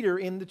a leader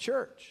in the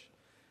church.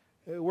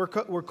 We're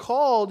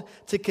called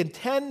to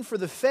contend for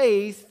the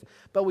faith,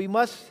 but we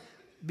must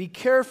be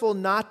careful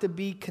not to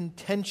be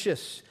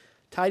contentious.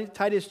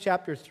 Titus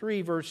chapter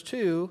 3, verse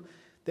 2,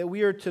 that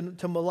we are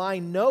to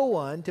malign no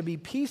one, to be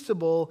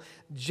peaceable,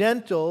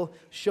 gentle,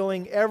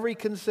 showing every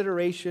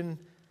consideration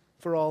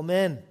for all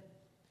men.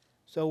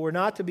 So we're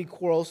not to be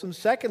quarrelsome.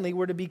 Secondly,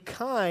 we're to be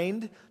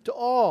kind to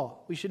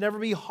all. We should never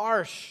be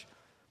harsh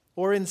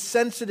or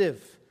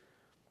insensitive.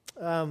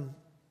 No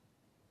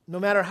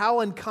matter how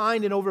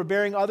unkind and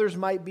overbearing others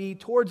might be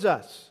towards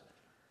us.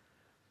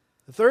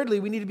 Thirdly,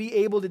 we need to be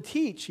able to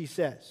teach, he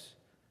says.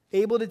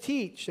 Able to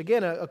teach.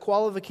 Again, a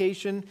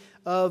qualification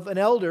of an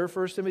elder,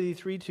 1 Timothy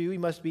 3:2, he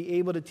must be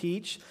able to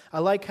teach. I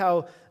like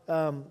how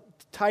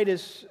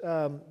Titus,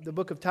 the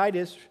book of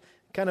Titus,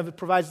 kind of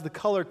provides the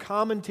color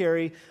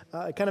commentary.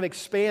 It kind of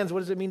expands what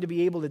does it mean to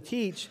be able to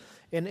teach.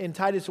 In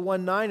Titus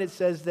 1:9, it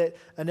says that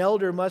an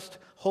elder must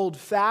hold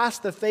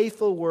fast the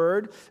faithful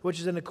word, which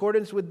is in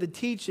accordance with the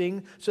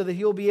teaching, so that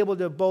he'll be able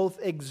to both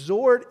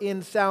exhort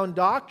in sound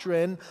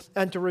doctrine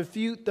and to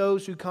refute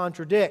those who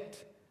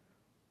contradict.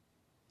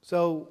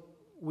 So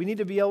we need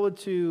to be able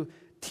to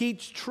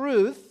teach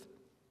truth.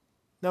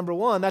 Number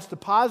one, that's the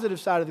positive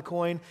side of the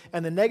coin,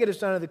 and the negative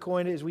side of the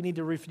coin is we need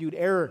to refute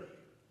error.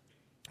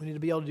 We need to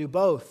be able to do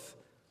both.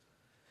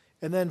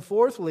 And then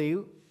fourthly,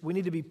 we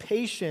need to be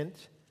patient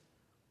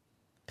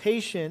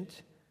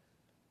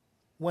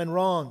when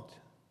wronged.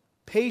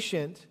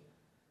 Patient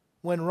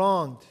when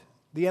wronged.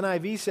 The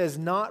NIV says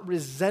not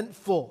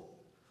resentful.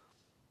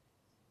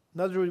 In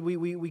other words,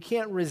 we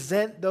can't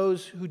resent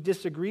those who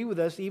disagree with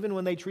us even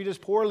when they treat us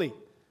poorly.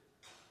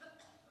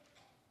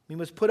 We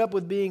must put up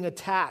with being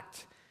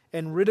attacked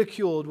and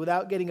ridiculed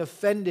without getting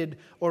offended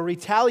or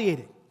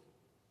retaliating.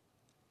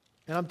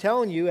 And I'm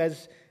telling you,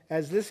 as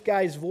this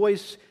guy's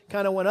voice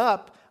kind of went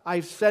up,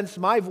 I sensed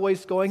my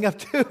voice going up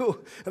too.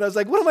 And I was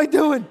like, what am I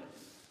doing?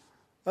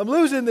 I'm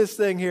losing this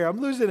thing here. I'm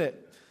losing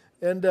it.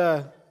 And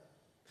I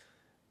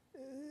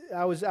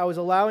was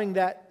allowing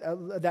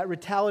that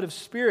retaliative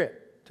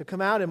spirit to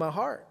come out in my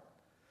heart.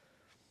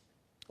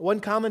 One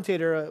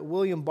commentator,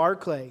 William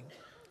Barclay,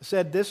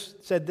 said this.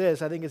 I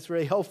think it's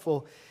very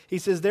helpful. He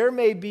says, there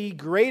may be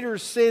greater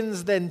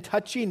sins than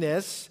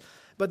touchiness,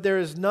 but there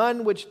is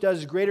none which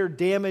does greater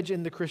damage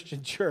in the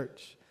Christian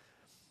church.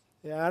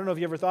 Yeah, I don't know if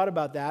you ever thought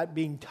about that,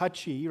 being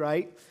touchy,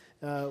 right?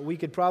 We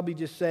could probably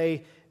just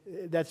say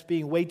that's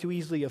being way too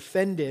easily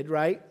offended,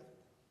 right?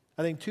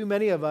 I think too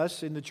many of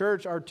us in the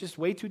church are just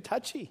way too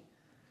touchy,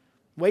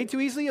 way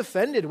too easily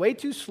offended, way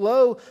too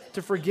slow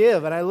to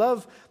forgive. And I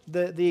love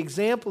the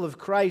example of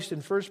Christ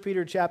in 1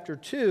 Peter chapter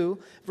 2,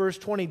 verse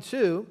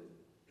 22.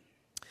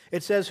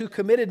 It says, who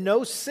committed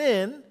no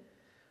sin,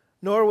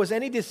 nor was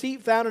any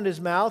deceit found in his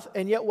mouth,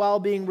 and yet while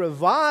being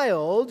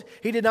reviled,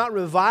 he did not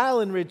revile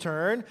in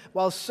return.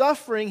 While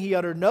suffering, he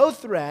uttered no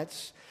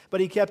threats,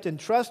 but he kept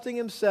entrusting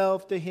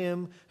himself to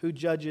him who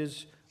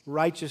judges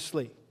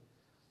righteously.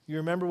 You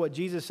remember what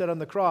Jesus said on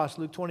the cross,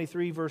 Luke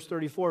 23, verse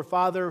 34,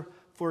 Father,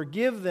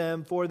 forgive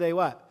them, for they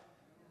what?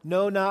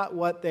 Know not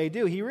what they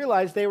do. He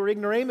realized they were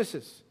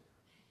ignoramuses.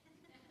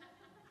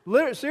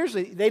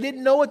 Seriously, they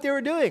didn't know what they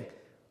were doing.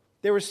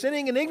 They were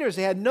sinning in ignorance.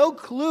 They had no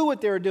clue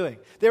what they were doing.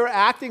 They were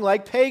acting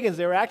like pagans.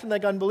 They were acting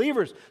like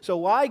unbelievers. So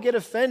why get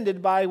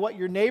offended by what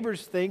your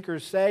neighbors think or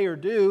say or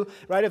do,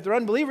 right? If they're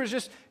unbelievers,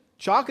 just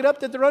chalk it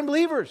up that they're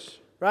unbelievers,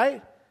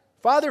 right?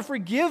 Father,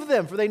 forgive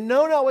them, for they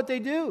know not what they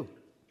do.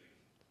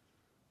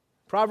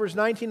 Proverbs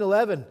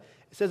 19:11, it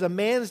says, a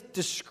man's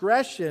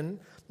discretion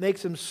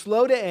makes him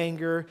slow to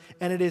anger,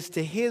 and it is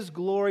to his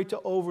glory to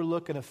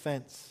overlook an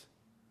offense.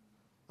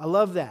 I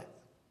love that.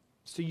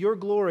 It's to your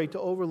glory to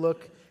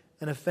overlook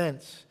an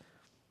offense.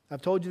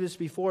 I've told you this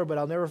before, but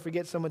I'll never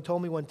forget someone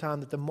told me one time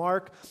that the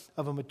mark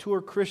of a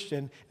mature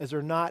Christian is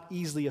they're not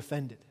easily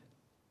offended.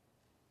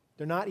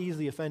 They're not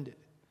easily offended.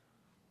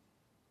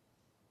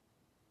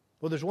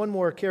 Well, there's one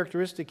more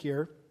characteristic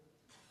here.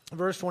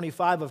 Verse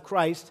 25 of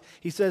Christ,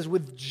 he says,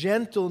 with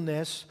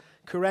gentleness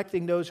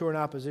correcting those who are in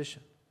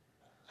opposition.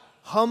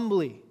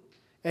 Humbly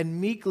and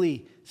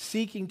meekly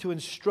seeking to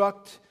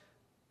instruct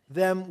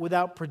them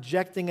without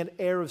projecting an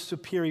air of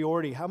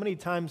superiority. How many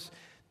times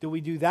do we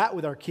do that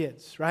with our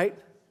kids, right?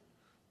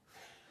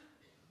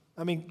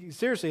 I mean,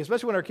 seriously,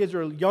 especially when our kids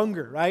are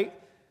younger, right?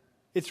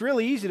 It's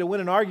really easy to win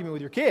an argument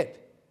with your kid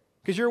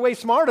because you're way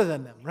smarter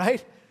than them,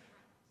 right?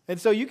 And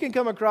so you can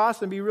come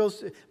across and be real,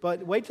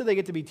 but wait till they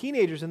get to be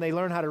teenagers and they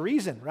learn how to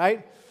reason,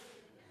 right?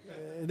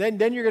 Then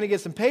you're going to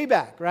get some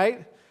payback,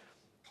 right?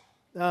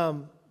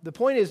 The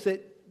point is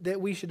that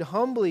we should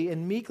humbly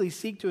and meekly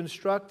seek to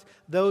instruct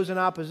those in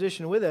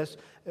opposition with us.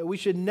 We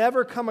should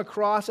never come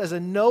across as a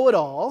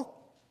know-it-all,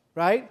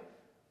 right?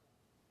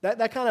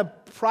 That kind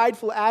of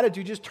prideful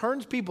attitude just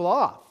turns people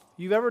off.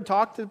 You've ever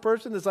talked to a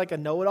person that's like a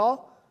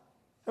know-it-all?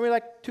 I mean,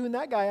 like, tune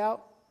that guy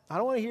out. I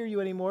don't want to hear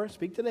you anymore.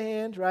 Speak to the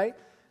hand, right?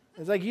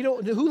 It's like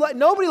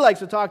nobody likes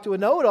to talk to a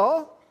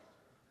know-it-all.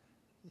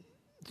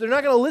 They're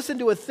not going to listen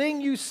to a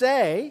thing you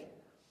say.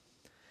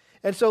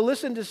 And so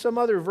listen to some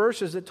other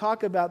verses that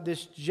talk about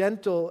this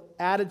gentle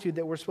attitude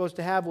that we're supposed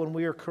to have when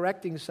we are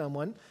correcting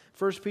someone.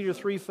 1 Peter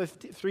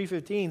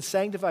 3:15,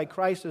 sanctify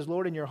Christ as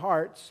Lord in your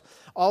hearts,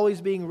 always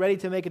being ready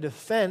to make a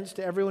defense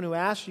to everyone who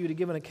asks you to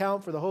give an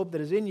account for the hope that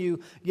is in you,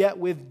 yet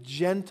with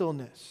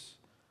gentleness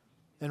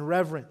and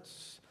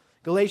reverence.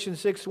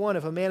 Galatians 6:1,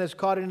 if a man is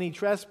caught in any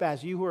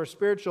trespass, you who are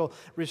spiritual,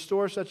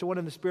 restore such a one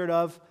in the spirit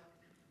of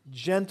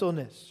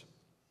gentleness.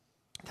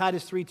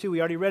 Titus 3:2, we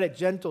already read it,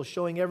 gentle,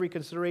 showing every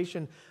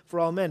consideration for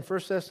all men.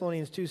 1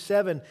 Thessalonians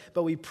 2:7,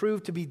 but we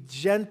prove to be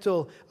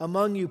gentle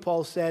among you,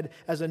 Paul said,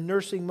 as a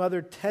nursing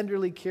mother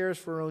tenderly cares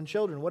for her own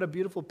children. What a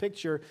beautiful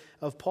picture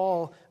of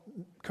Paul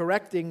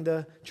correcting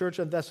the church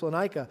of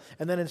Thessalonica.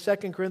 And then in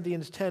 2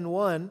 Corinthians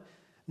 10:1,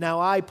 now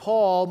I,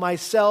 Paul,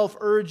 myself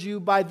urge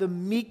you by the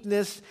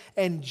meekness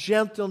and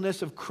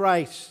gentleness of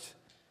Christ.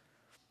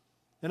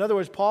 In other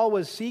words, Paul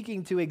was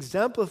seeking to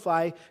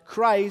exemplify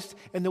Christ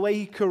in the way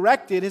he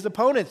corrected his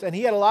opponents. And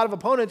he had a lot of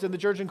opponents in the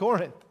church in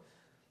Corinth.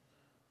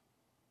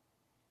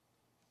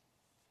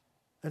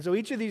 And so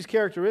each of these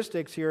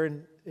characteristics here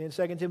in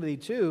 2 Timothy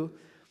 2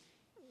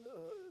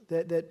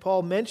 that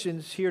Paul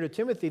mentions here to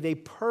Timothy, they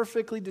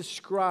perfectly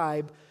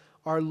describe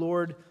our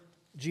Lord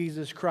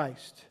Jesus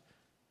Christ.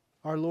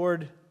 Our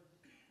Lord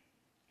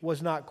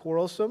was not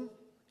quarrelsome.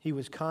 He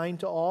was kind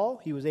to all.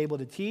 He was able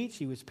to teach.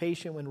 He was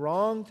patient when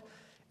wronged.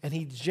 And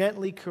he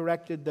gently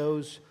corrected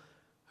those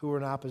who were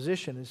in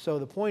opposition. And so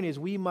the point is,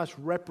 we must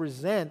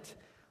represent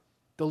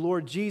the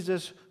Lord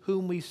Jesus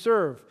whom we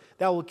serve.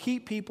 That will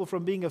keep people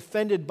from being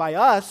offended by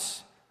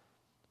us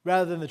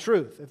rather than the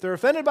truth. If they're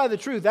offended by the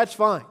truth, that's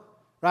fine,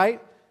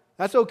 right?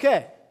 That's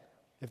okay.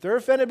 If they're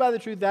offended by the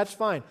truth, that's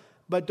fine.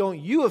 But don't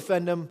you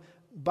offend them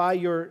by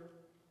your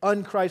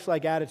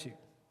un-Christ-like attitude.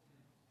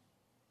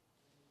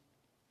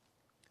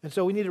 And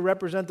so we need to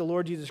represent the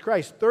Lord Jesus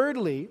Christ.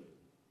 Thirdly,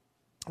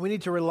 we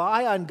need to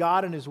rely on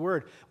God and His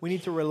Word. We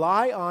need to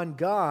rely on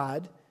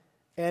God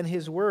and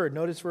His Word.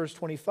 Notice verse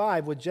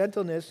 25, with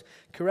gentleness,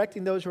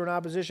 correcting those who are in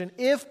opposition,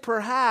 if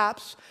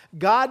perhaps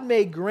God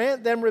may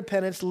grant them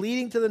repentance,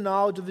 leading to the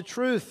knowledge of the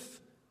truth.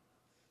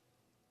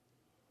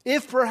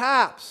 If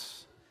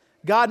perhaps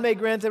God may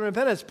grant them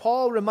repentance.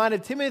 Paul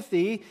reminded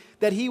Timothy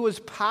that he was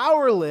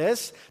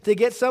powerless to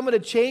get someone to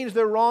change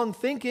their wrong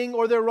thinking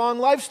or their wrong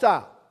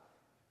lifestyle.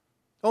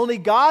 Only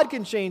God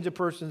can change a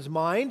person's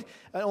mind,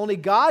 and only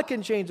God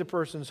can change a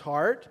person's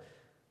heart.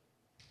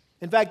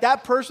 In fact,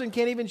 that person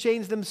can't even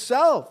change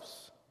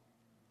themselves.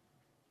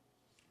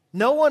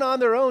 No one on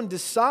their own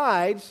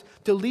decides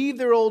to leave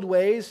their old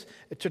ways,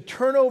 to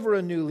turn over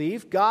a new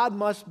leaf. God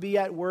must be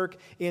at work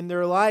in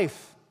their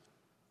life.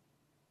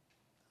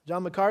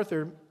 John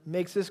MacArthur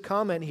makes this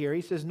comment here.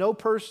 He says, no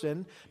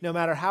person, no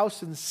matter how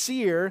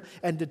sincere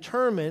and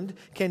determined,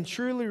 can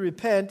truly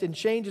repent and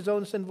change his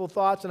own sinful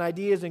thoughts and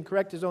ideas and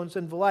correct his own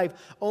sinful life.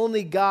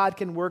 Only God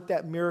can work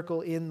that miracle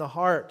in the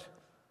heart.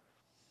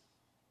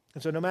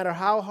 And so no matter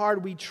how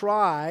hard we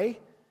try,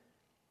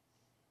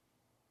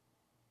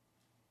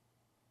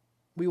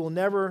 we will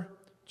never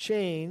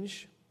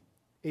change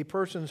a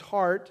person's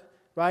heart,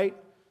 right?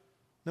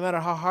 No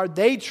matter how hard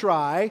they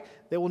try,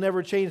 they will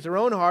never change their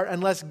own heart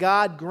unless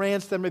God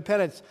grants them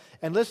repentance.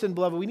 And listen,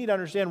 beloved, we need to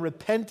understand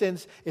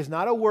repentance is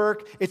not a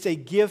work, it's a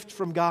gift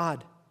from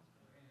God.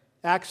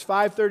 Acts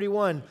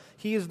 5:31,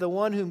 He is the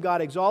one whom God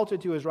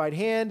exalted to His right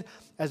hand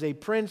as a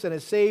prince and a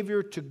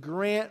savior to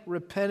grant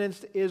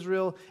repentance to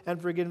Israel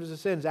and forgiveness of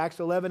sins. Acts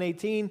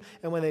 11:18,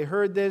 and when they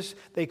heard this,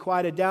 they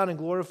quieted down and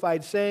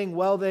glorified, saying,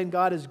 well then,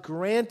 God has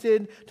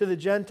granted to the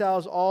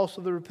Gentiles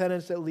also the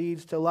repentance that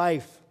leads to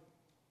life.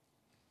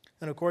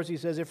 And of course, he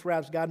says, if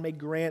perhaps God may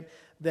grant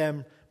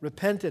them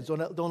repentance.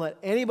 Don't let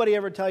anybody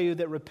ever tell you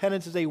that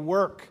repentance is a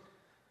work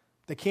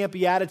that can't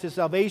be added to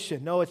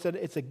salvation. No, it's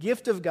a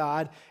gift of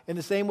God in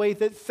the same way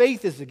that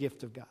faith is a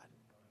gift of God.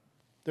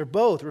 They're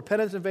both,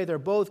 repentance and faith are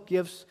both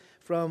gifts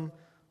from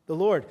the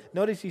Lord.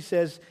 Notice he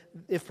says,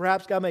 if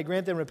perhaps God may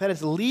grant them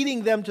repentance,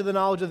 leading them to the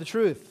knowledge of the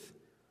truth.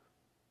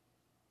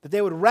 That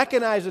they would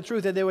recognize the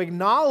truth, that they would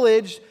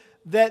acknowledge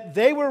that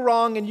they were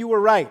wrong and you were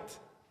right.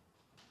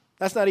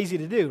 That's not easy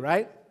to do,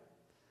 right?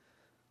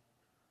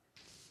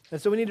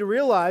 And so we need to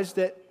realize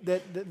that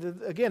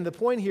again, the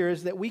point here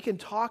is that we can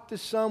talk to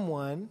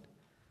someone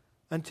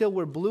until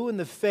we're blue in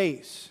the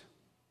face.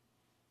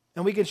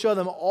 And we can show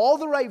them all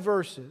the right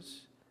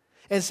verses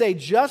and say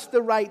just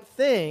the right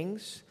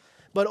things,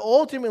 but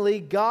ultimately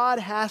God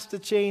has to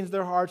change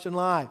their hearts and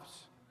lives.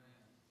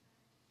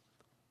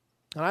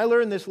 And I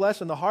learned this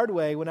lesson the hard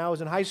way when I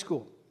was in high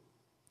school.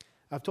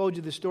 I've told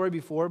you this story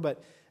before,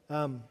 but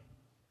there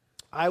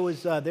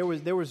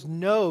was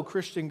no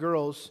Christian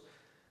girls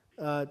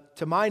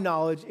to my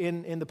knowledge,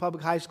 in the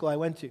public high school I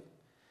went to.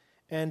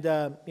 And,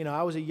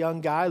 I was a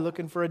young guy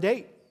looking for a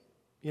date,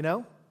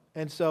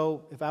 And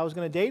so if I was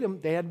going to date them,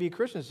 they had to be a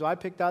Christian. So I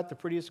picked out the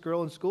prettiest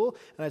girl in school,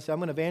 and I said, I'm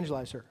going to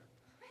evangelize her.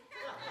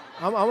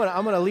 I'm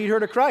going to lead her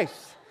to Christ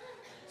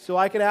so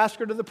I can ask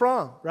her to the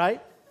prom,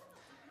 right?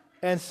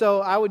 And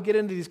so I would get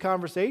into these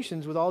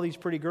conversations with all these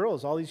pretty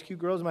girls, all these cute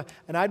girls.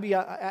 And I'd be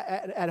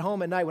at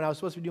home at night when I was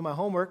supposed to do my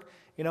homework.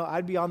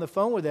 I'd be on the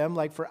phone with them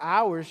like for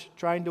hours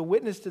trying to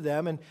witness to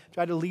them and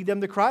try to lead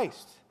them to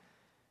Christ.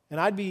 And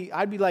I'd be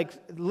like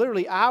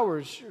literally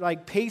hours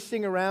like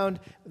pacing around.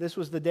 This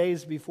was the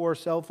days before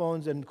cell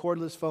phones and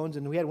cordless phones,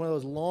 and we had one of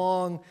those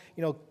long,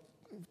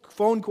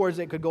 phone cords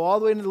that could go all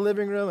the way into the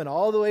living room and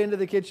all the way into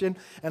the kitchen.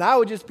 And I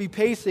would just be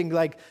pacing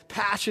like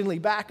passionately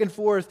back and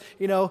forth,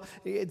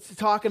 it's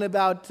talking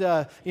about,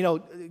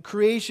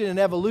 creation and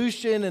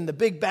evolution and the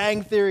Big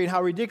Bang Theory and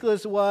how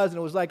ridiculous it was. And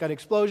it was like an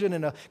explosion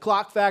in a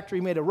clock factory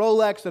made a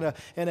Rolex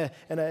and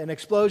an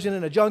explosion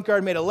in a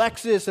junkyard made a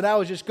Lexus. And I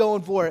was just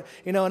going for it,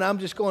 and I'm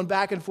just going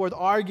back and forth,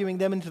 arguing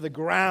them into the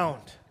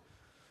ground.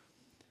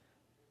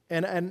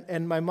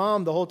 And my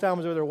mom the whole time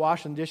was over there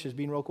washing dishes,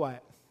 being real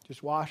quiet.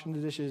 Just washing the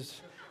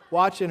dishes,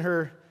 watching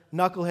her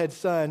knucklehead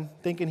son,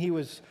 thinking he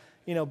was,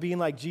 being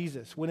like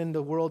Jesus, winning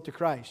the world to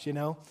Christ,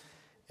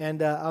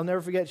 And I'll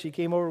never forget, she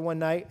came over one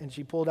night and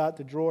she pulled out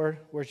the drawer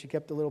where she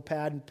kept the little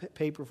pad and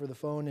paper for the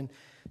phone, and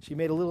she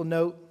made a little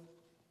note,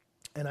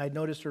 and I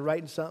noticed her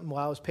writing something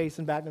while I was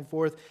pacing back and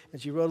forth, and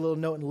she wrote a little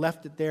note and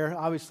left it there.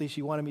 Obviously,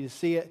 she wanted me to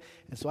see it,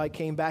 and so I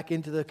came back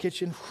into the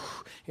kitchen,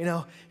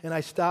 and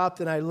I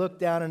stopped and I looked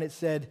down and it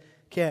said,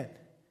 Ken,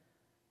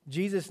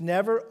 Jesus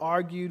never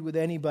argued with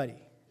anybody.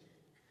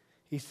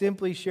 He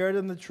simply shared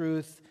them the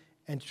truth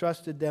and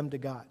trusted them to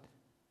God.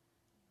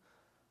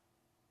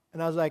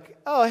 And I was like,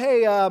 oh,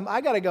 hey,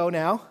 I got to go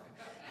now.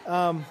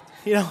 I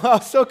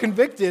was so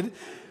convicted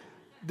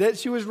that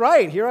she was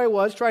right. Here I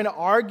was trying to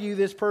argue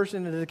this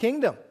person into the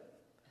kingdom.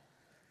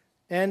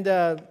 And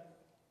the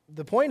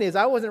point is,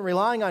 I wasn't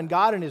relying on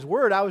God and His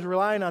Word. I was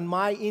relying on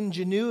my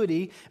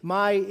ingenuity,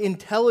 my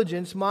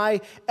intelligence,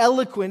 my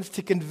eloquence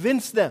to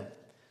convince them.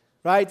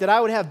 Right? That I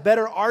would have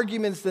better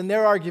arguments than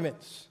their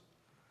arguments.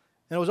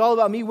 And it was all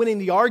about me winning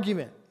the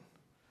argument.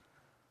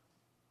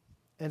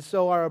 And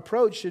so our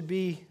approach should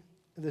be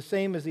the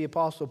same as the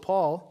Apostle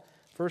Paul.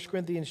 1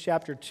 Corinthians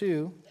chapter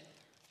 2,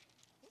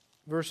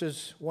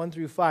 verses 1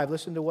 through 5.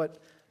 Listen to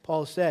what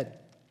Paul said.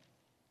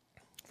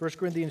 1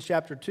 Corinthians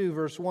chapter 2,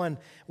 verse 1.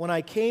 When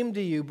I came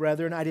to you,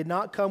 brethren, I did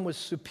not come with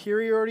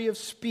superiority of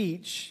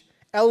speech,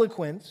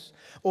 eloquence,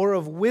 or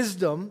of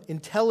wisdom,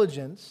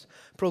 intelligence,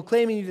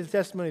 proclaiming you the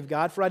testimony of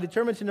God, for I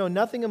determined to know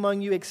nothing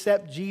among you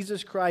except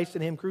Jesus Christ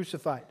and Him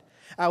crucified.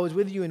 I was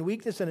with you in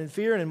weakness and in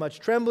fear and in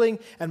much trembling,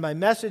 and my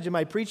message and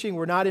my preaching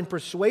were not in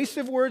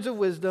persuasive words of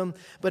wisdom,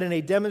 but in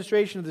a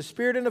demonstration of the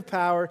Spirit and of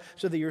power,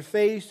 so that your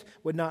faith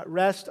would not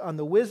rest on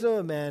the wisdom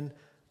of men,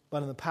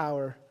 but on the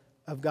power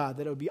of God.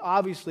 That it would be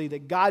obviously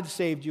that God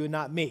saved you and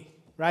not me,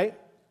 right?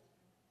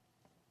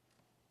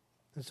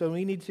 And so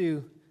we need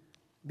to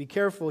be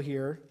careful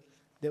here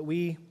that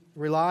we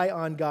rely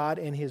on God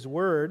and His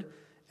Word.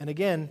 And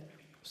again,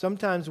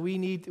 sometimes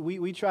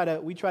we try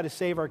to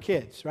save our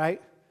kids,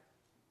 right?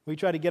 We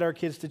try to get our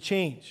kids to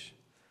change,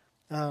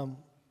 and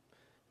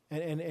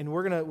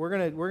we're gonna,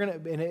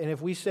 and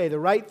if we say the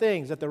right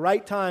things at the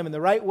right time in the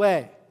right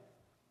way,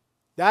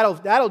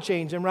 that'll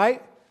change them,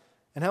 right?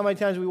 And how many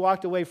times we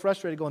walked away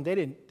frustrated, going, they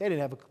didn't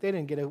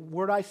get a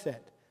word I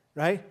said,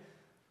 right?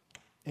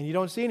 And you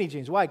don't see any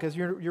change. Why? Because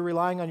you're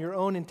relying on your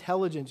own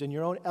intelligence and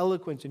your own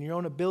eloquence and your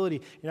own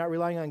ability. You're not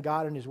relying on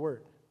God and His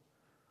Word.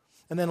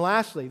 And then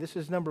lastly, this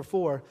is number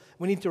 4,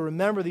 we need to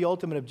remember the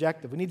ultimate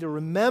objective. We need to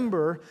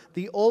remember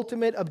the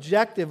ultimate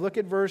objective. Look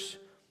at verse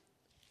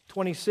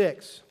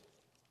 26.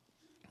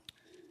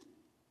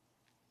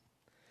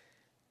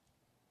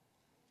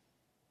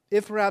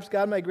 If perhaps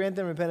God might grant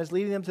them repentance,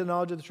 leading them to the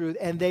knowledge of the truth,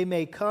 and they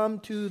may come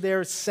to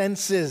their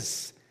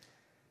senses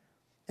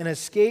and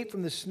escape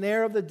from the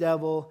snare of the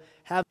devil.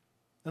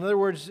 In other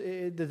words,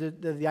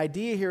 the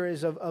idea here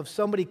is of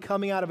somebody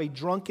coming out of a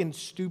drunken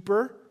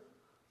stupor.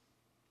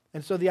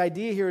 And so the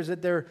idea here is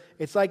that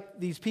it's like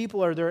these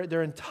people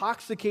they're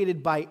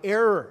intoxicated by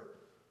error.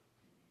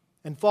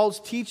 And false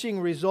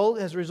teaching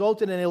has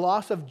resulted in a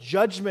loss of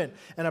judgment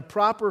and a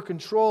proper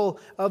control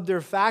of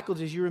their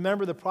faculties. You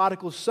remember the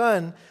prodigal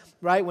son,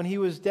 right? When he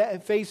was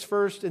face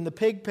first in the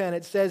pig pen,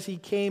 it says he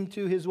came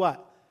to his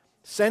what?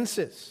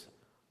 Senses.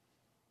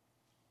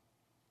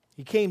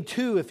 He came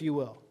to, if you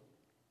will.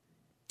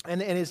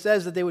 And it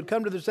says that they would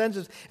come to their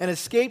senses and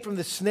escape from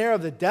the snare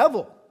of the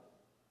devil.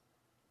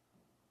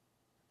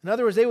 In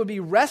other words, they would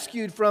be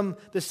rescued from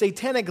the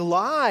satanic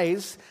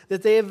lies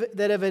that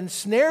have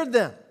ensnared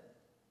them.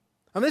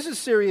 I mean, this is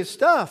serious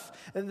stuff.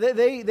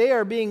 They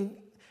are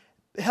being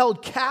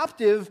held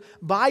captive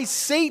by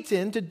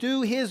Satan to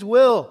do his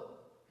will.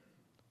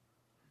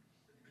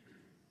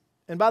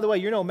 And by the way,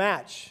 you're no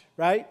match,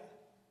 right,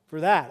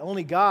 for that.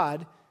 Only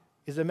God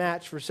is a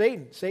match for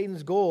Satan.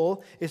 Satan's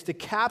goal is to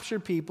capture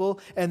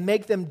people and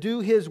make them do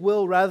his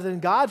will rather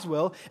than God's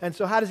will. And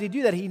so how does he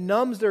do that? He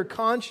numbs their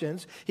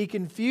conscience. He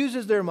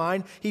confuses their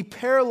mind. He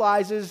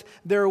paralyzes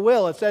their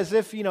will. It's as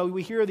if,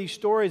 we hear these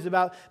stories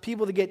about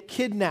people that get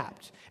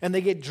kidnapped and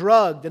they get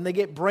drugged and they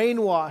get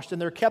brainwashed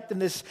and they're kept in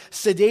this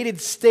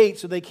sedated state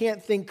so they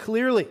can't think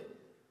clearly.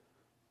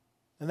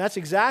 And that's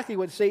exactly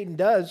what Satan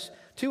does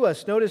to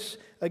us. Notice,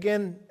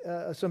 again,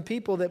 some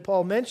people that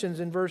Paul mentions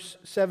in verse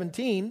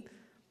 17,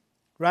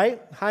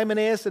 right?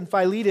 Hymenaeus and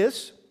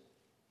Philetus.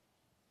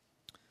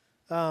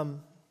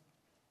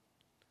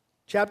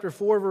 Chapter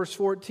 4, verse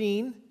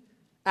 14.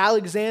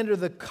 Alexander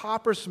the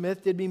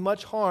coppersmith did me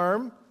much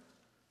harm.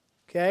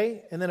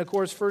 Okay? And then, of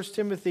course, 1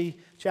 Timothy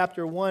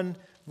chapter 1,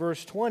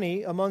 verse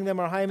 20. Among them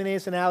are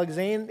Hymenaeus and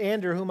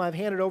Alexander, whom I've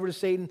handed over to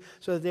Satan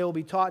so that they will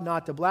be taught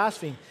not to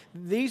blaspheme.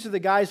 These are the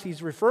guys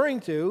he's referring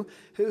to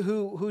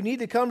who need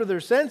to come to their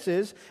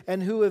senses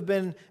and who have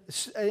been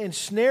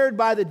ensnared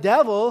by the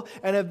devil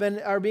and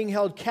are being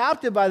held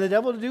captive by the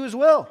devil to do his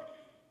will.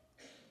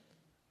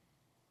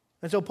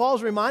 And so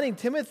Paul's reminding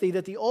Timothy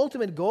that the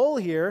ultimate goal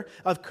here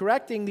of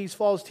correcting these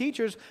false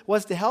teachers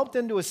was to help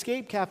them to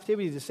escape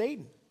captivity to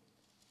Satan.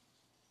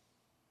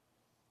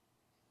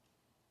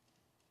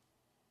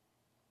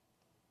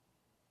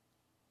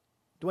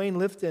 Dwayne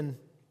Lifton,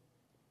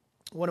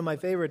 one of my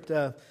favorite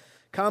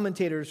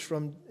commentators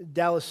from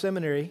Dallas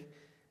Seminary,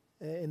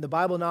 in the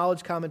Bible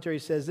Knowledge Commentary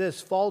says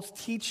this: false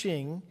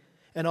teaching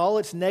and all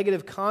its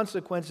negative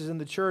consequences in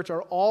the church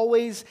are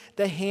always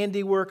the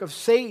handiwork of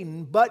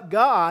Satan, but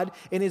God,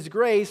 in His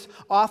grace,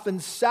 often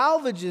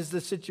salvages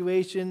the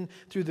situation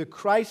through the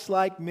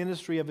Christ-like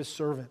ministry of His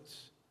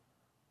servants.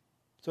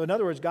 So in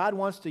other words, God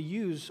wants to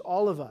use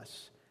all of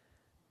us,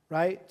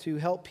 right, to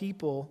help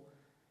people,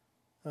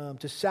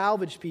 to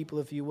salvage people,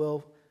 if you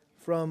will,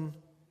 from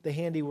the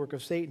handiwork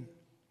of Satan.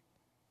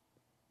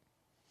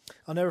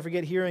 I'll never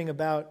forget hearing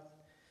about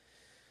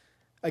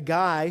a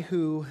guy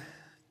who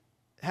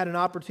had an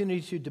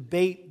opportunity to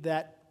debate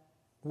that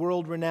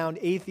world-renowned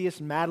atheist,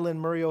 Madeleine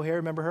Murray O'Hair.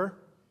 Remember her?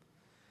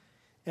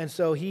 And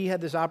so he had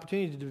this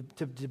opportunity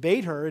to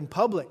debate her in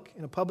public,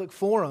 in a public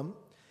forum.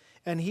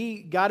 And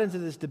he got into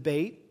this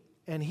debate,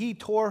 and he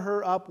tore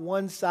her up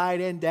one side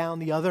and down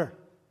the other.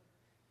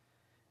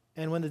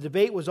 And when the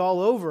debate was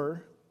all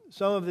over,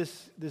 some of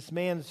this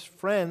man's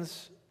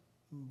friends,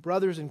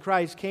 brothers in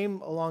Christ,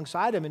 came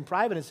alongside him in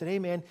private and said, "Hey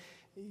man,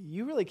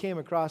 you really came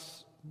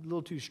across a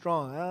little too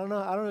strong. I don't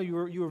know,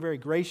 you were very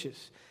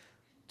gracious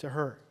to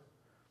her.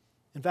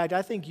 In fact,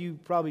 I think you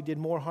probably did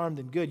more harm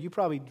than good. You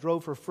probably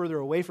drove her further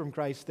away from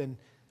Christ than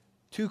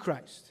to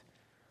Christ."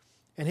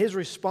 And his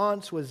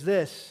response was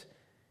this.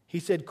 He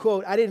said,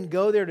 quote, "I didn't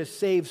go there to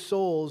save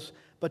souls,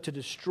 but to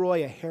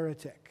destroy a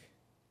heretic."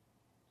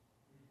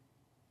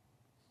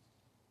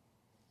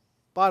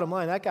 Bottom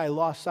line, that guy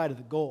lost sight of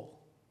the goal.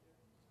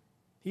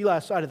 He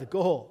lost sight of the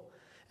goal.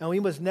 And we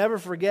must never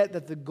forget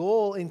that the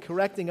goal in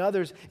correcting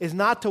others is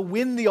not to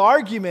win the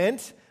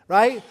argument,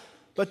 right?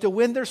 But to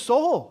win their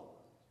soul.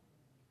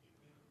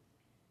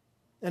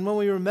 And when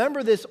we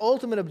remember this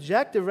ultimate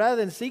objective, rather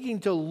than seeking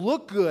to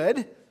look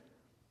good,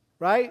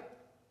 right,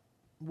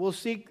 we'll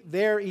seek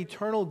their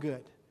eternal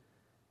good.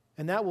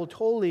 And that will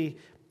totally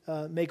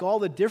make all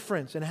the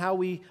difference in how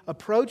we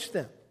approach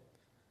them.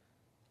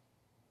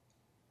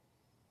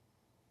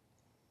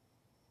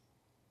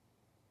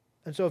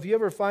 And so if you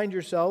ever find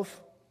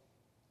yourself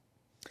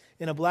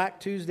in a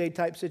Black Tuesday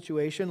type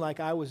situation like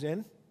I was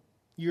in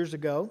years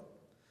ago,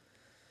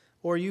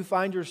 or you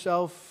find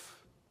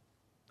yourself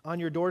on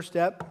your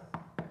doorstep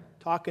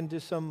talking to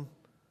some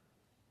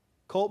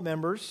cult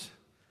members,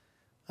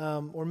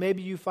 or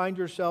maybe you find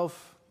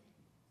yourself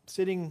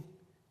sitting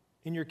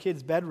in your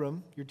kid's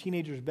bedroom, your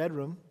teenager's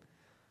bedroom,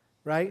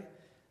 right?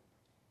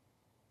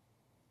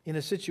 In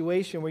a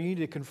situation where you need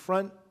to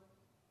confront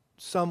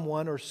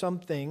someone or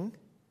something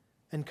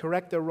and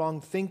correct their wrong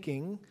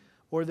thinking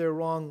or their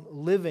wrong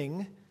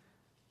living,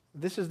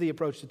 this is the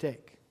approach to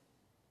take.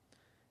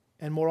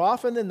 And more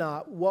often than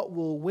not, what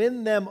will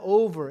win them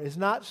over is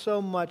not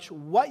so much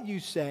what you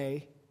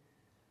say,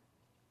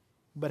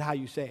 but how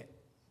you say it.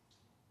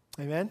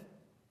 Amen?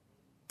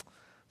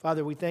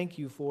 Father, we thank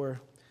you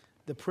for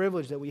the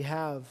privilege that we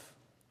have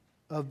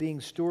of being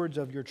stewards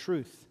of your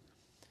truth.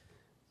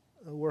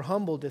 We're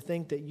humbled to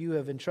think that you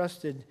have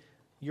entrusted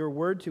your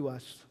word to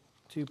us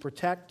to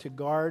protect, to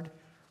guard,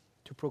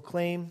 to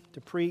proclaim, to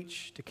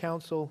preach, to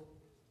counsel.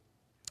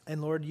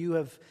 And Lord, you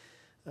have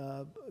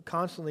you're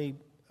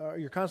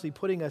constantly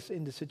putting us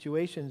into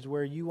situations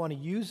where you want to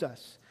use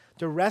us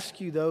to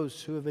rescue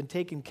those who have been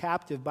taken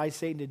captive by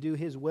Satan to do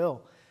his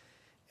will.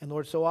 And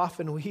Lord, so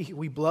often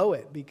we blow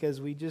it because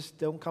we just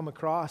don't come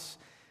across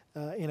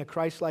in a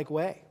Christ-like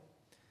way.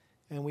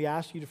 And we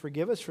ask you to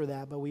forgive us for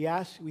that. But we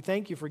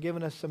thank you for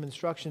giving us some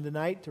instruction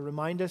tonight to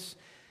remind us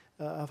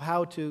of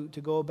how to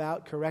go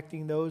about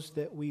correcting those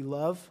that we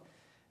love,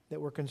 that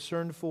we're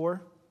concerned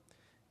for.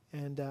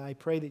 And I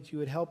pray that you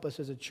would help us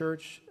as a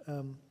church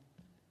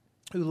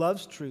who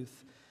loves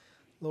truth,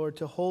 Lord,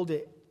 to hold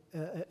it,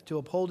 to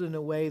uphold it in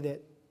a way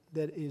that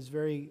is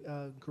very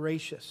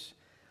gracious.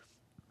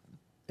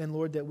 And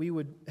Lord, that we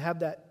would have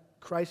that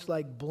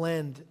Christ-like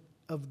blend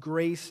of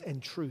grace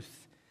and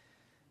truth.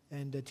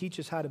 And teach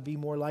us how to be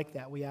more like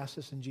that. We ask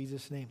this in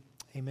Jesus' name.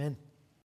 Amen.